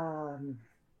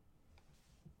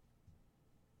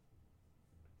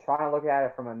 Trying to look at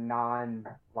it from a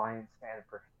non-Lions fan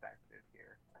perspective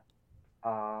here.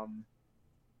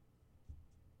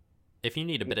 If you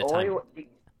need a bit of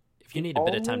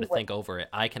time, to think over it,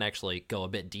 I can actually go a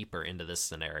bit deeper into this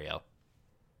scenario.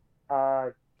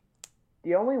 The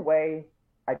only way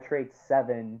I trade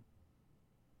 7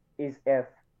 is if,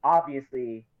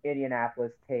 obviously,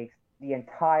 Indianapolis takes the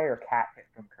entire cap hit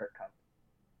from Kirk Cousins.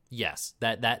 Yes,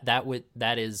 that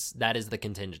is the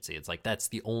contingency. It's like that's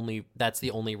the only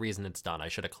reason it's done. I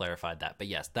should have clarified that. But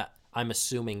yes, that I'm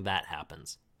assuming that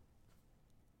happens.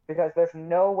 Because there's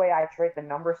no way I trade the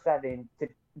number 7 to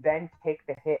then take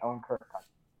the hit on Kirk Cousins.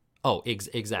 Oh,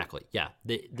 exactly. Yeah.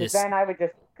 Then I would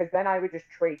just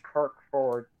trade Kirk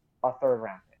for a third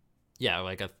round pick. Yeah,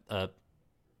 like a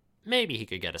maybe he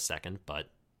could get a second, but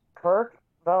Kirk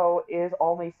though is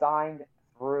only signed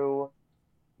through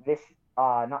this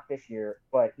not this year,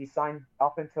 but he signed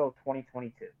up until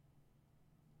 2022.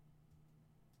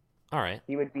 All right.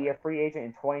 He would be a free agent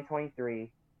in 2023,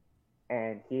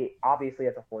 and he obviously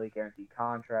has a fully guaranteed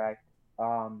contract.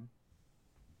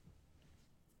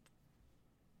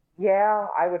 Yeah,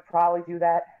 I would probably do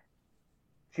that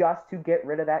just to get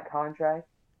rid of that contract.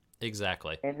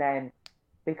 Exactly. And then,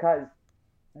 because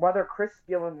whether Chris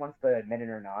Gillen wants to admit it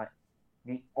or not,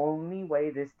 the only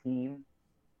way this team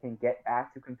can get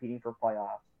back to competing for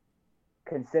playoffs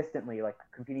consistently, like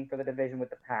competing for the division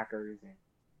with the Packers and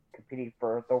competing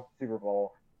for the Super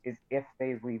Bowl, is if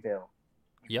they rebuild.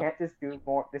 You can't just do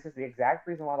more. This is the exact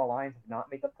reason why the Lions have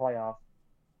not made the playoffs,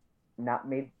 not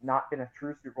been a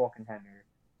true Super Bowl contender,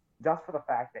 just for the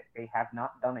fact that they have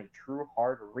not done a true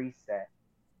hard reset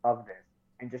of this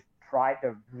and just tried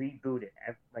to reboot it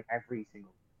every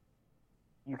single.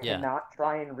 You cannot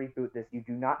try and reboot this. You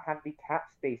do not have the cap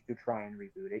space to try and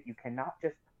reboot it. You cannot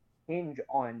just hinge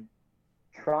on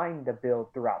trying to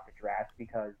build throughout the draft,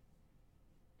 because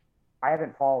I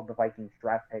haven't followed the Vikings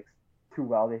draft picks too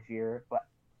well this year, but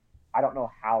I don't know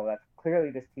how that's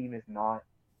clearly this team is not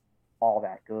all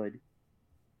that good.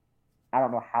 I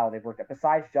don't know how they've worked out.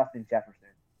 Besides Justin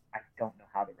Jefferson, I don't know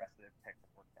how the rest of their picks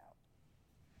have worked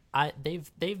out.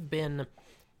 They've been.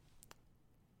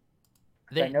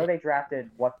 I know they drafted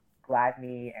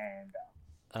Gladney and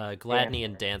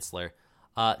Dantzler.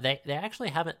 They actually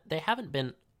haven't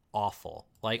been awful.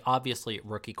 Like, obviously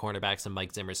rookie cornerbacks in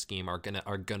Mike Zimmer's scheme are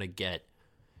gonna get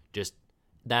just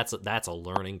that's a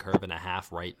learning curve and a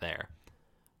half right there.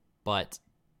 But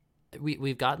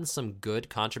we've gotten some good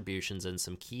contributions and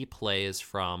some key plays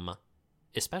from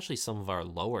especially some of our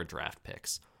lower draft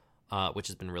picks, which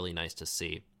has been really nice to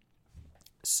see.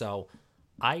 So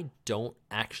I don't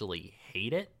actually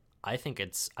hate it. I think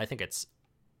it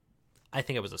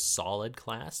was a solid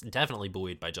class, definitely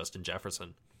buoyed by Justin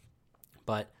Jefferson.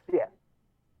 But yeah,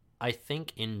 I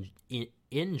think in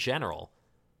general,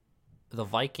 the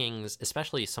Vikings,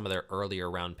 especially some of their earlier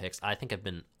round picks, I think have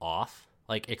been off,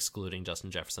 like excluding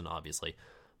Justin Jefferson, obviously,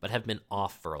 but have been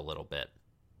off for a little bit.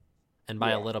 And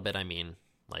by a little bit, I mean,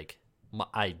 like,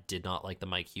 I did not like the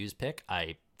Mike Hughes pick.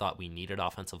 I thought we needed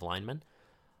offensive linemen.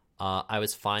 I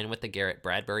was fine with the Garrett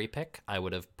Bradbury pick. I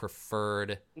would have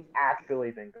preferred. He's actually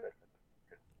been good.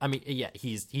 I mean, yeah,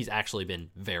 he's actually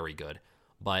been very good.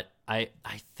 But I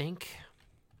think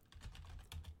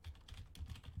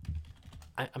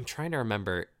I'm trying to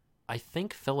remember. I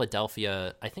think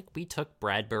Philadelphia. I think we took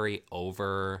Bradbury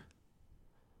over.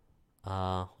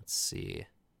 Let's see.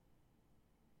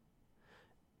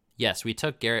 Yes, we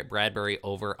took Garrett Bradbury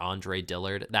over Andre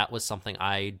Dillard. That was something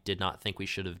I did not think we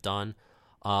should have done.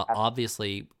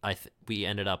 Obviously, we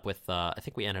ended up with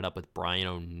Brian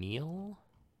O'Neill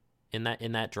in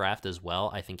that draft as well.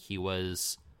 I think he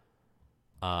was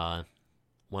one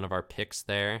of our picks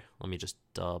there. Let me just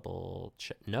double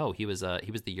check. No, he was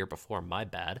the year before. My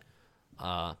bad.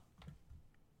 But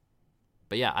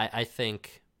yeah, I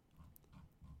think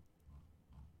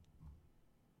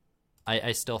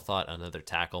I still thought another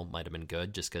tackle might have been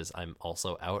good, just because I'm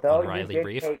also out on Riley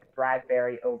Reef. So you did take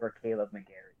Bradbury over Caleb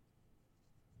McGarry.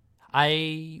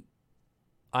 I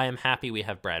am happy we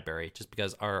have Bradbury, just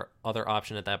because our other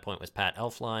option at that point was Pat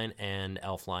Elflein, and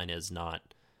Elflein is not.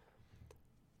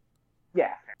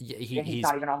 Yeah, he's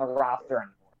not even on the roster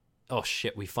anymore. Oh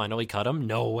shit! We finally cut him.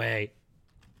 No way.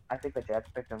 I think the Jets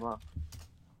picked him up.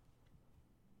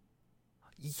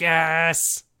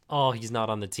 Yes. Oh, he's not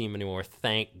on the team anymore.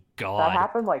 Thank God. That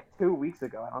happened like 2 weeks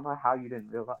ago. I don't know how you didn't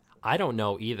realize. I don't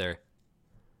know either.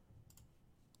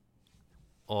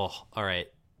 Oh, all right.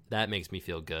 That makes me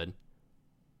feel good.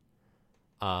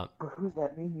 But who does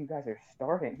that mean you guys are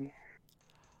starting?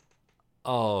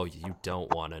 Oh, you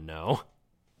don't want to know.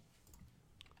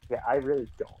 Yeah, I really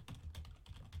don't.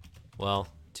 Well,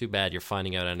 too bad you're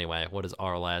finding out anyway. What does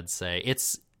our lad say?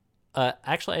 It's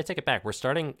actually, I take it back. We're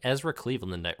starting Ezra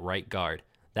Cleveland at right guard.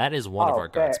 That is one of our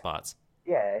guard spots.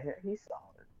 Yeah, he's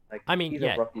solid. Like, I mean, he's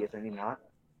a rookie, isn't he not?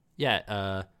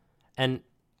 Yeah, and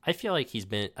I feel like he's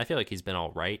been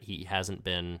all right. He hasn't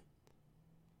been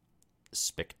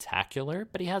spectacular,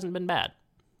 but he hasn't been bad.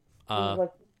 He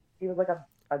was like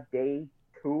a day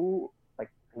two, like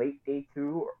late day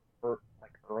two, or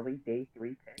like early day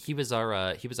 3 pick? He was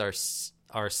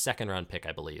our second round pick,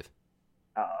 I believe.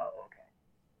 Oh, okay.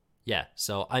 Yeah,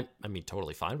 so I mean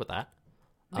totally fine with that.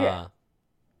 Yeah.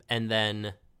 And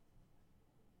then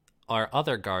our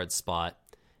other guard spot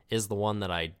is the one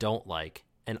that I don't like,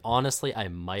 and honestly, I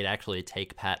might actually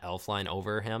take Pat Elflein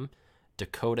over him.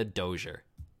 Dakota Dozier.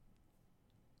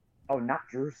 Oh, not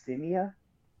Drew Simia?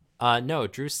 No,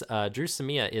 Drew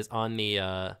Samia is on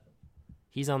the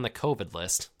he's on the COVID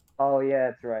list. Oh,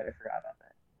 yeah, that's right. I forgot about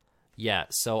that. Yeah,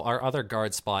 so our other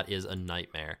guard spot is a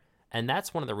nightmare. And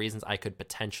that's one of the reasons I could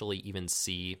potentially even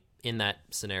see in that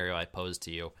scenario I posed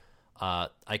to you.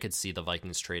 I could see the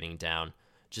Vikings trading down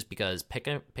just because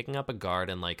picking up a guard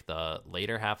in like the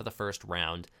later half of the first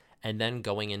round and then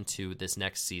going into this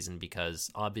next season, because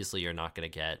obviously you're not going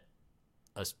to get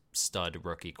a stud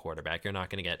rookie quarterback. You're not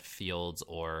going to get Fields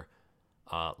or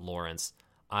Lawrence.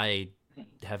 I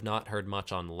have not heard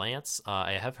much on Lance.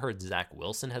 I have heard Zach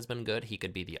Wilson has been good. He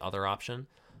could be the other option.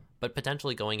 But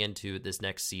potentially going into this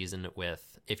next season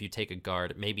with, if you take a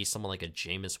guard, maybe someone like a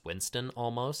Jameis Winston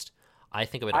almost, I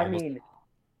think it would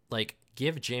like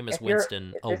give Jameis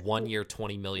Winston a 1 year,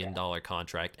 $20 million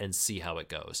contract and see how it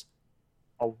goes.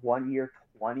 A 1 year,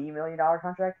 $20 million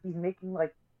contract? He's making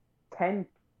like 10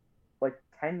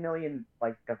 million,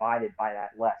 like divided by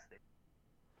that less.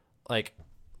 Like,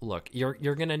 look, you're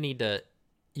gonna need to.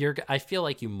 I feel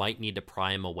like you might need to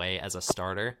pry him away as a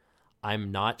starter.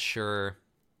 I'm not sure.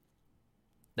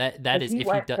 That is if he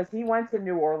does, because he went to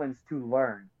New Orleans to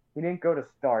learn. He didn't go to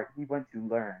start. He went to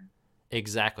learn.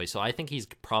 Exactly. So I think he's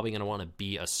probably going to want to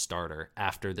be a starter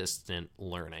after this stint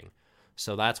learning.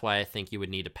 So that's why I think you would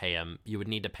need to pay him. You would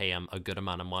need to pay him a good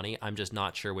amount of money. I'm just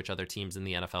not sure which other teams in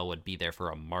the NFL would be there for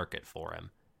a market for him.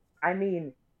 I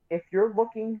mean, if you're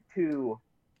looking to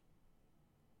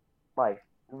like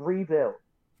rebuild,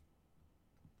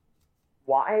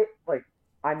 why? Like,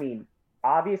 I mean,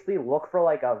 obviously look for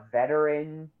like a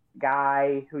veteran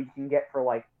guy who you can get for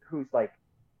like who's like,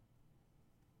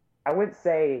 I wouldn't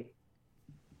say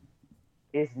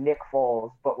is Nick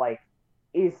Foles, but like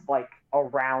is like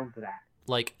around that.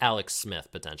 Like Alex Smith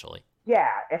potentially. Yeah,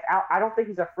 I don't think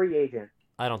he's a free agent.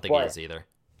 I don't think he is either.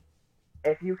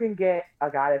 If you can get a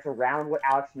guy that's around what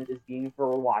Alex Smith is being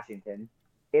for Washington,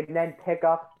 and then pick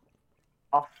up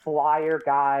a flyer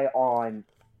guy on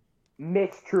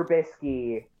Mitch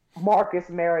Trubisky, Marcus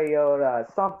Mariota,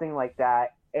 something like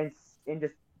that, and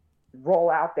just roll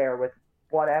out there with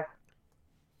whatever.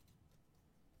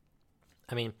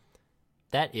 I mean,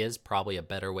 that is probably a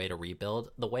better way to rebuild.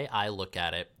 The way I look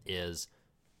at it is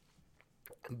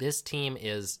this team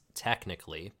is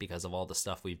technically, because of all the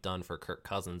stuff we've done for Kirk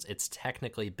Cousins, it's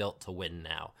technically built to win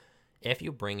now. If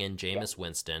you bring in Jameis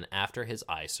Winston after his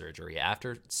eye surgery,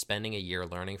 after spending a year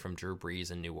learning from Drew Brees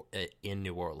in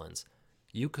New Orleans,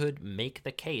 you could make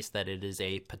the case that it is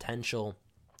a potential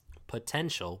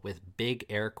with big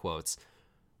air quotes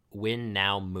win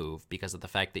now move because of the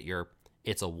fact that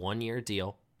it's a 1 year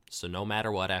deal. So no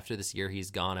matter what, after this year,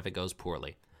 he's gone if it goes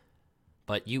poorly.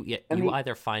 But you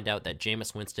either find out that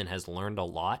Jameis Winston has learned a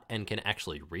lot and can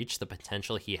actually reach the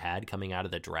potential he had coming out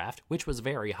of the draft, which was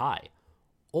very high,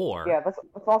 or let's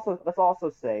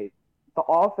also say the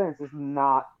offense is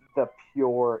not the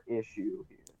pure issue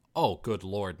here. Oh, good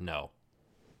Lord, no.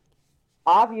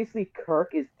 Obviously,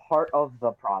 Kirk is part of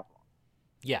the problem.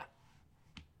 Yeah.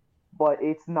 But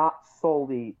it's not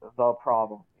solely the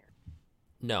problem here.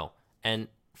 No, and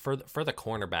for the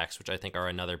cornerbacks, which I think are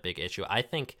another big issue,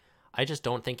 I just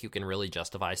don't think you can really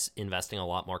justify investing a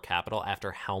lot more capital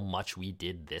after how much we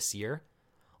did this year.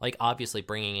 Like, obviously,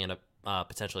 bringing in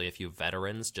potentially a few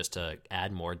veterans just to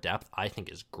add more depth, I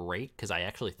think is great, because I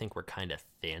actually think we're kind of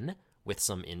thin with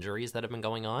some injuries that have been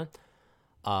going on.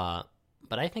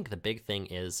 But I think the big thing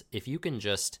is, if you can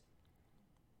just...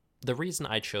 The reason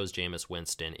I chose Jameis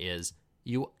Winston is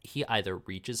he either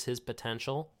reaches his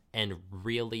potential and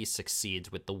really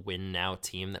succeeds with the win now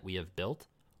team that we have built,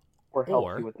 or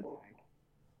helps you with the tank,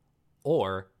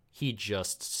 or he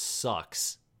just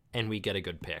sucks and we get a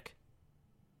good pick.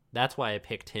 That's why I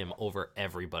picked him over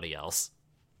everybody else.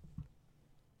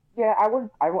 Yeah, I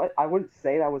wouldn't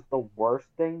say that was the worst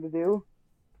thing to do,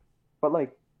 but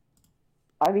like,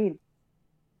 I mean,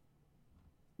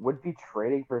 would be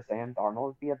trading for Sam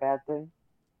Darnold be a bad thing?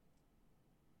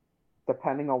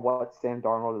 Depending on what Sam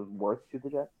Darnold is worth to the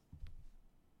Jets,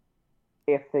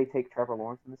 if they take Trevor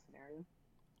Lawrence in this scenario.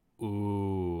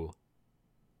 Ooh.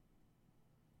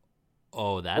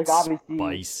 Oh, that's like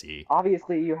spicy.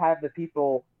 Obviously, you have the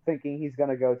people thinking he's going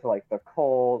to go to like the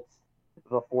Colts,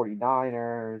 the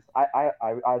 49ers. I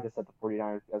just said the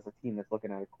 49ers as a team that's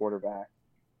looking at a quarterback.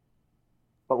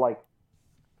 But like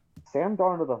Sam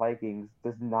Darnold to the Vikings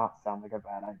does not sound like a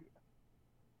bad idea.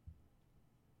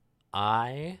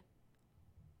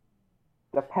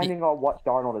 Depending on what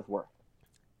Darnold is worth.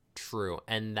 True,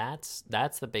 and that's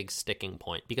the big sticking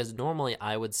point, because normally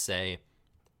I would say,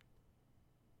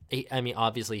 I mean,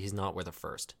 obviously he's not worth a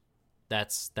first.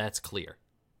 That's clear.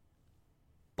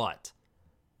 But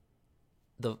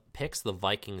the picks the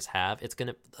Vikings have, it's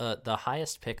gonna the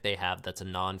highest pick they have that's a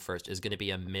non-first is gonna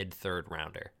be a mid-third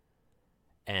rounder.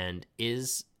 And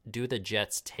do the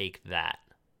Jets take that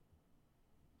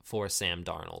for Sam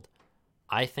Darnold?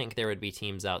 I think there would be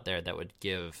teams out there that would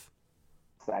give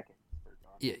Second.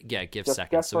 Yeah, give just,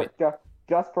 seconds.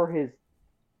 Just for his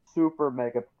super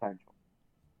mega potential.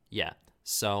 Yeah.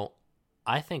 So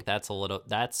I think that's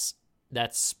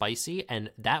spicy,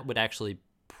 and that would actually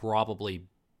probably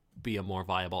be a more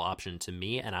viable option to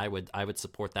me, and I would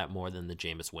support that more than the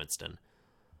Jameis Winston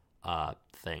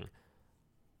thing.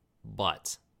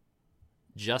 But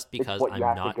just because I'm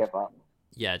not to give up.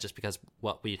 Yeah, just because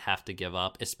what we'd have to give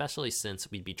up, especially since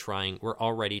we're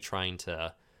already trying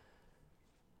to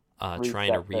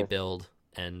rebuild,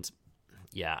 and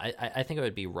yeah, I think it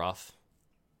would be rough,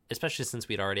 especially since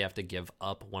we'd already have to give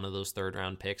up one of those third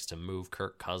round picks to move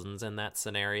Kirk Cousins in that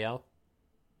scenario.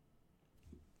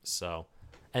 So,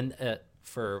 and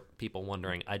for people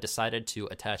wondering, I decided to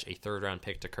attach a third round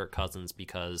pick to Kirk Cousins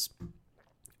because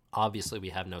obviously we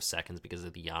have no seconds because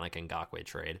of the Yannick Ngakoue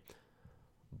trade,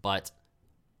 but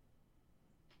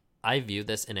I view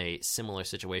this in a similar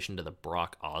situation to the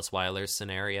Brock Osweiler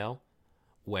scenario,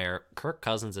 where Kirk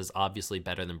Cousins is obviously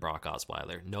better than Brock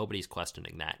Osweiler. Nobody's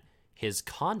questioning that. His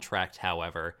contract,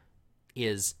 however,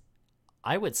 is,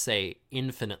 I would say,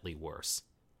 infinitely worse.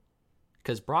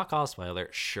 Because Brock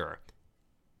Osweiler, sure,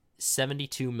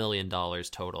 $72 million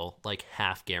total, like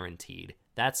half guaranteed.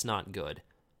 That's not good.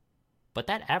 But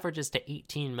that averages to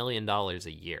 $18 million a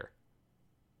year.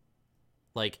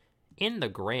 Like, in the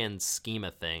grand scheme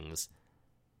of things,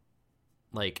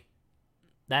 like,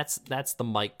 that's the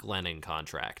Mike Glennon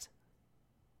contract.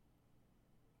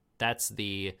 That's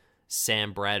the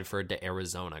Sam Bradford to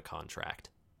Arizona contract.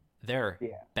 They're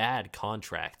bad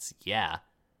contracts, yeah,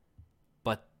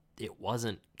 but it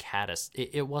wasn't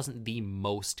it wasn't the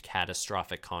most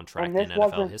catastrophic contract in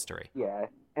NFL history. Yeah,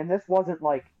 and this wasn't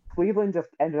like Cleveland just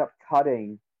ended up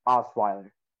cutting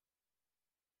Osweiler.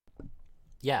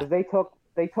 Yeah, because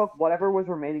they took whatever was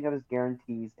remaining of his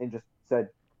guarantees and just said,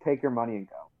 "Take your money and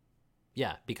go."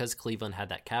 Yeah, because Cleveland had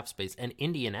that cap space, and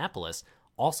Indianapolis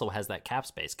also has that cap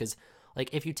space. Because,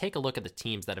 like, if you take a look at the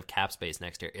teams that have cap space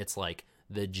next year, it's like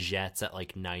the Jets at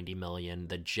like 90 million,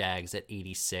 the Jags at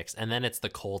 86, and then it's the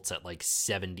Colts at like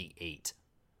 78.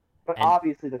 But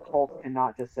obviously, the Colts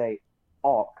cannot just say,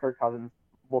 "Oh, Kirk Cousins,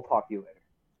 we'll talk to you later,"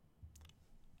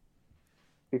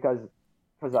 because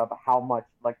of how much,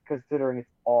 like, considering it's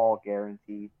all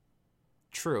guaranteed.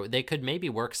 True. They could maybe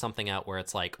work something out where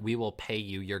it's like, we will pay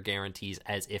you your guarantees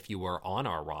as if you were on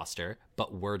our roster,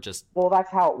 but we're just... Well, that's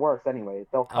how it works anyway.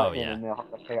 They'll cut in and they'll have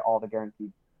to pay all the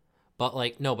guaranteed. But,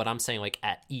 like, no, but I'm saying, like,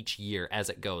 at each year as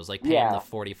it goes, like, pay them the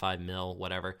 45 mil,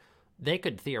 whatever. They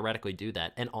could theoretically do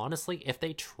that. And honestly, if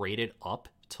they traded up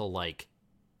to, like...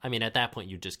 I mean, at that point,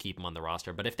 you just keep them on the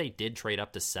roster. But if they did trade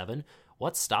up to 7,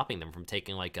 what's stopping them from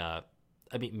taking, like, a...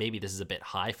 I mean, maybe this is a bit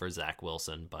high for Zach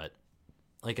Wilson, but...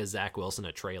 like a Zach Wilson,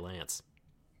 a Trey Lance,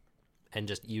 and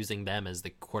just using them as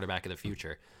the quarterback of the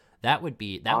future. That would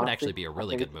actually be a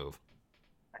really good move.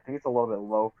 I think it's a little bit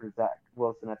low for Zach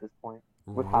Wilson at this point.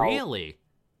 Really?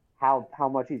 How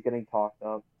much he's getting talked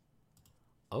of.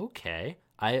 Okay.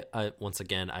 I once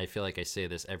again, I feel like I say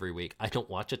this every week. I don't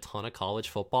watch a ton of college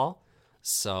football,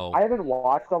 so... I haven't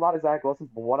watched a lot of Zach Wilson,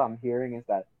 but what I'm hearing is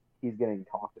that he's getting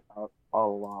talked about a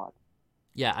lot.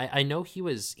 Yeah, I know he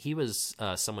was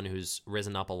someone who's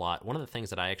risen up a lot. One of the things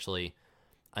that I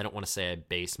don't want to say I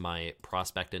base my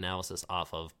prospect analysis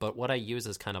off of, but what I use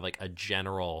is kind of like a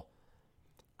general,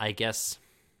 I guess,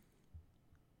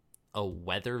 a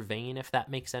weather vane, if that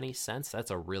makes any sense.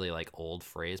 That's a really like old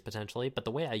phrase potentially, but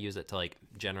the way I use it to like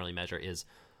generally measure is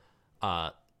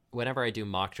whenever I do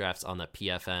mock drafts on the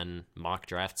PFN mock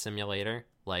draft simulator,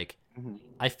 like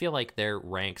I feel like their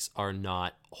ranks are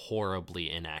not horribly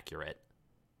inaccurate.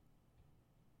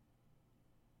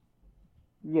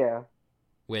 Yeah.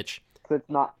 Which... because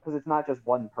it's not just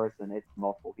one person, it's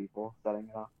multiple people setting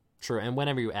it up. True, and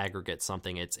whenever you aggregate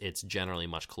something, it's generally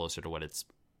much closer to what it's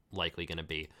likely going to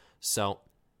be. So,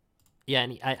 yeah,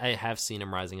 and I have seen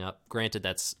him rising up. Granted,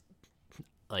 that's,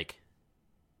 like,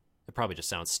 it probably just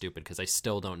sounds stupid because I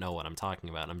still don't know what I'm talking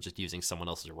about. I'm just using someone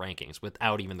else's rankings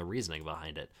without even the reasoning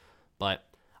behind it. But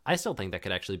I still think that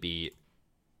could actually be,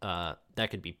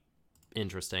 that could be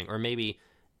interesting. Or maybe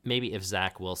maybe if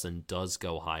Zach Wilson does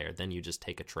go higher, then you just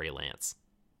take a Trey Lance.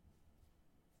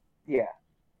 Yeah.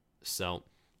 So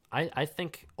I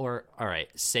think, or all right,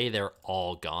 say they're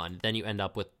all gone, then you end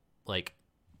up with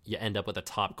a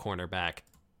top cornerback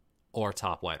or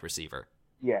top wide receiver.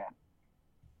 Yeah.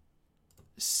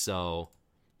 So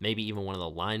maybe even one of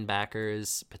the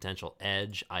linebackers, potential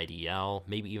edge, IDL,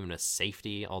 maybe even a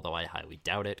safety, although I highly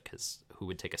doubt it, because who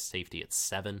would take a safety at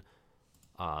 7?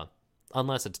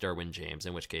 Unless it's Derwin James,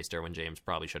 in which case Derwin James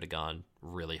probably should have gone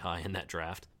really high in that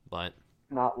draft. But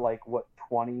not like, what,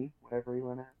 20, whatever he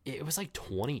went at? It was like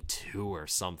 22 or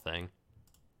something.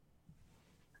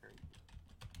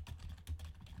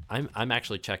 I'm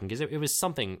actually checking, because it was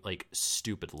something like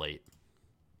stupid late.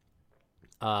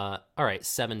 All right,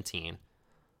 17.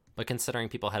 But considering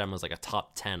people had him as like a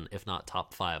top 10, if not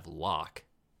top 5 lock.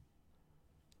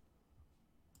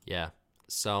 Yeah.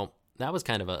 So that was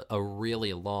kind of a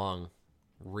really long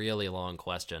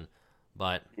question.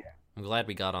 But yeah. I'm glad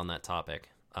we got on that topic.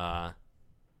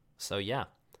 So yeah.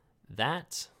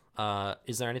 That,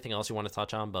 is there anything else you want to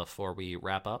touch on before we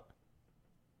wrap up?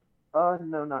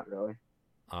 No, not really.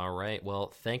 All right.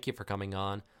 Well, thank you for coming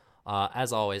on.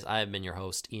 As always, I have been your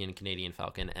host, Ian Canadian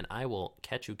Falcon, and I will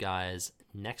catch you guys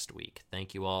next week.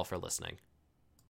 Thank you all for listening.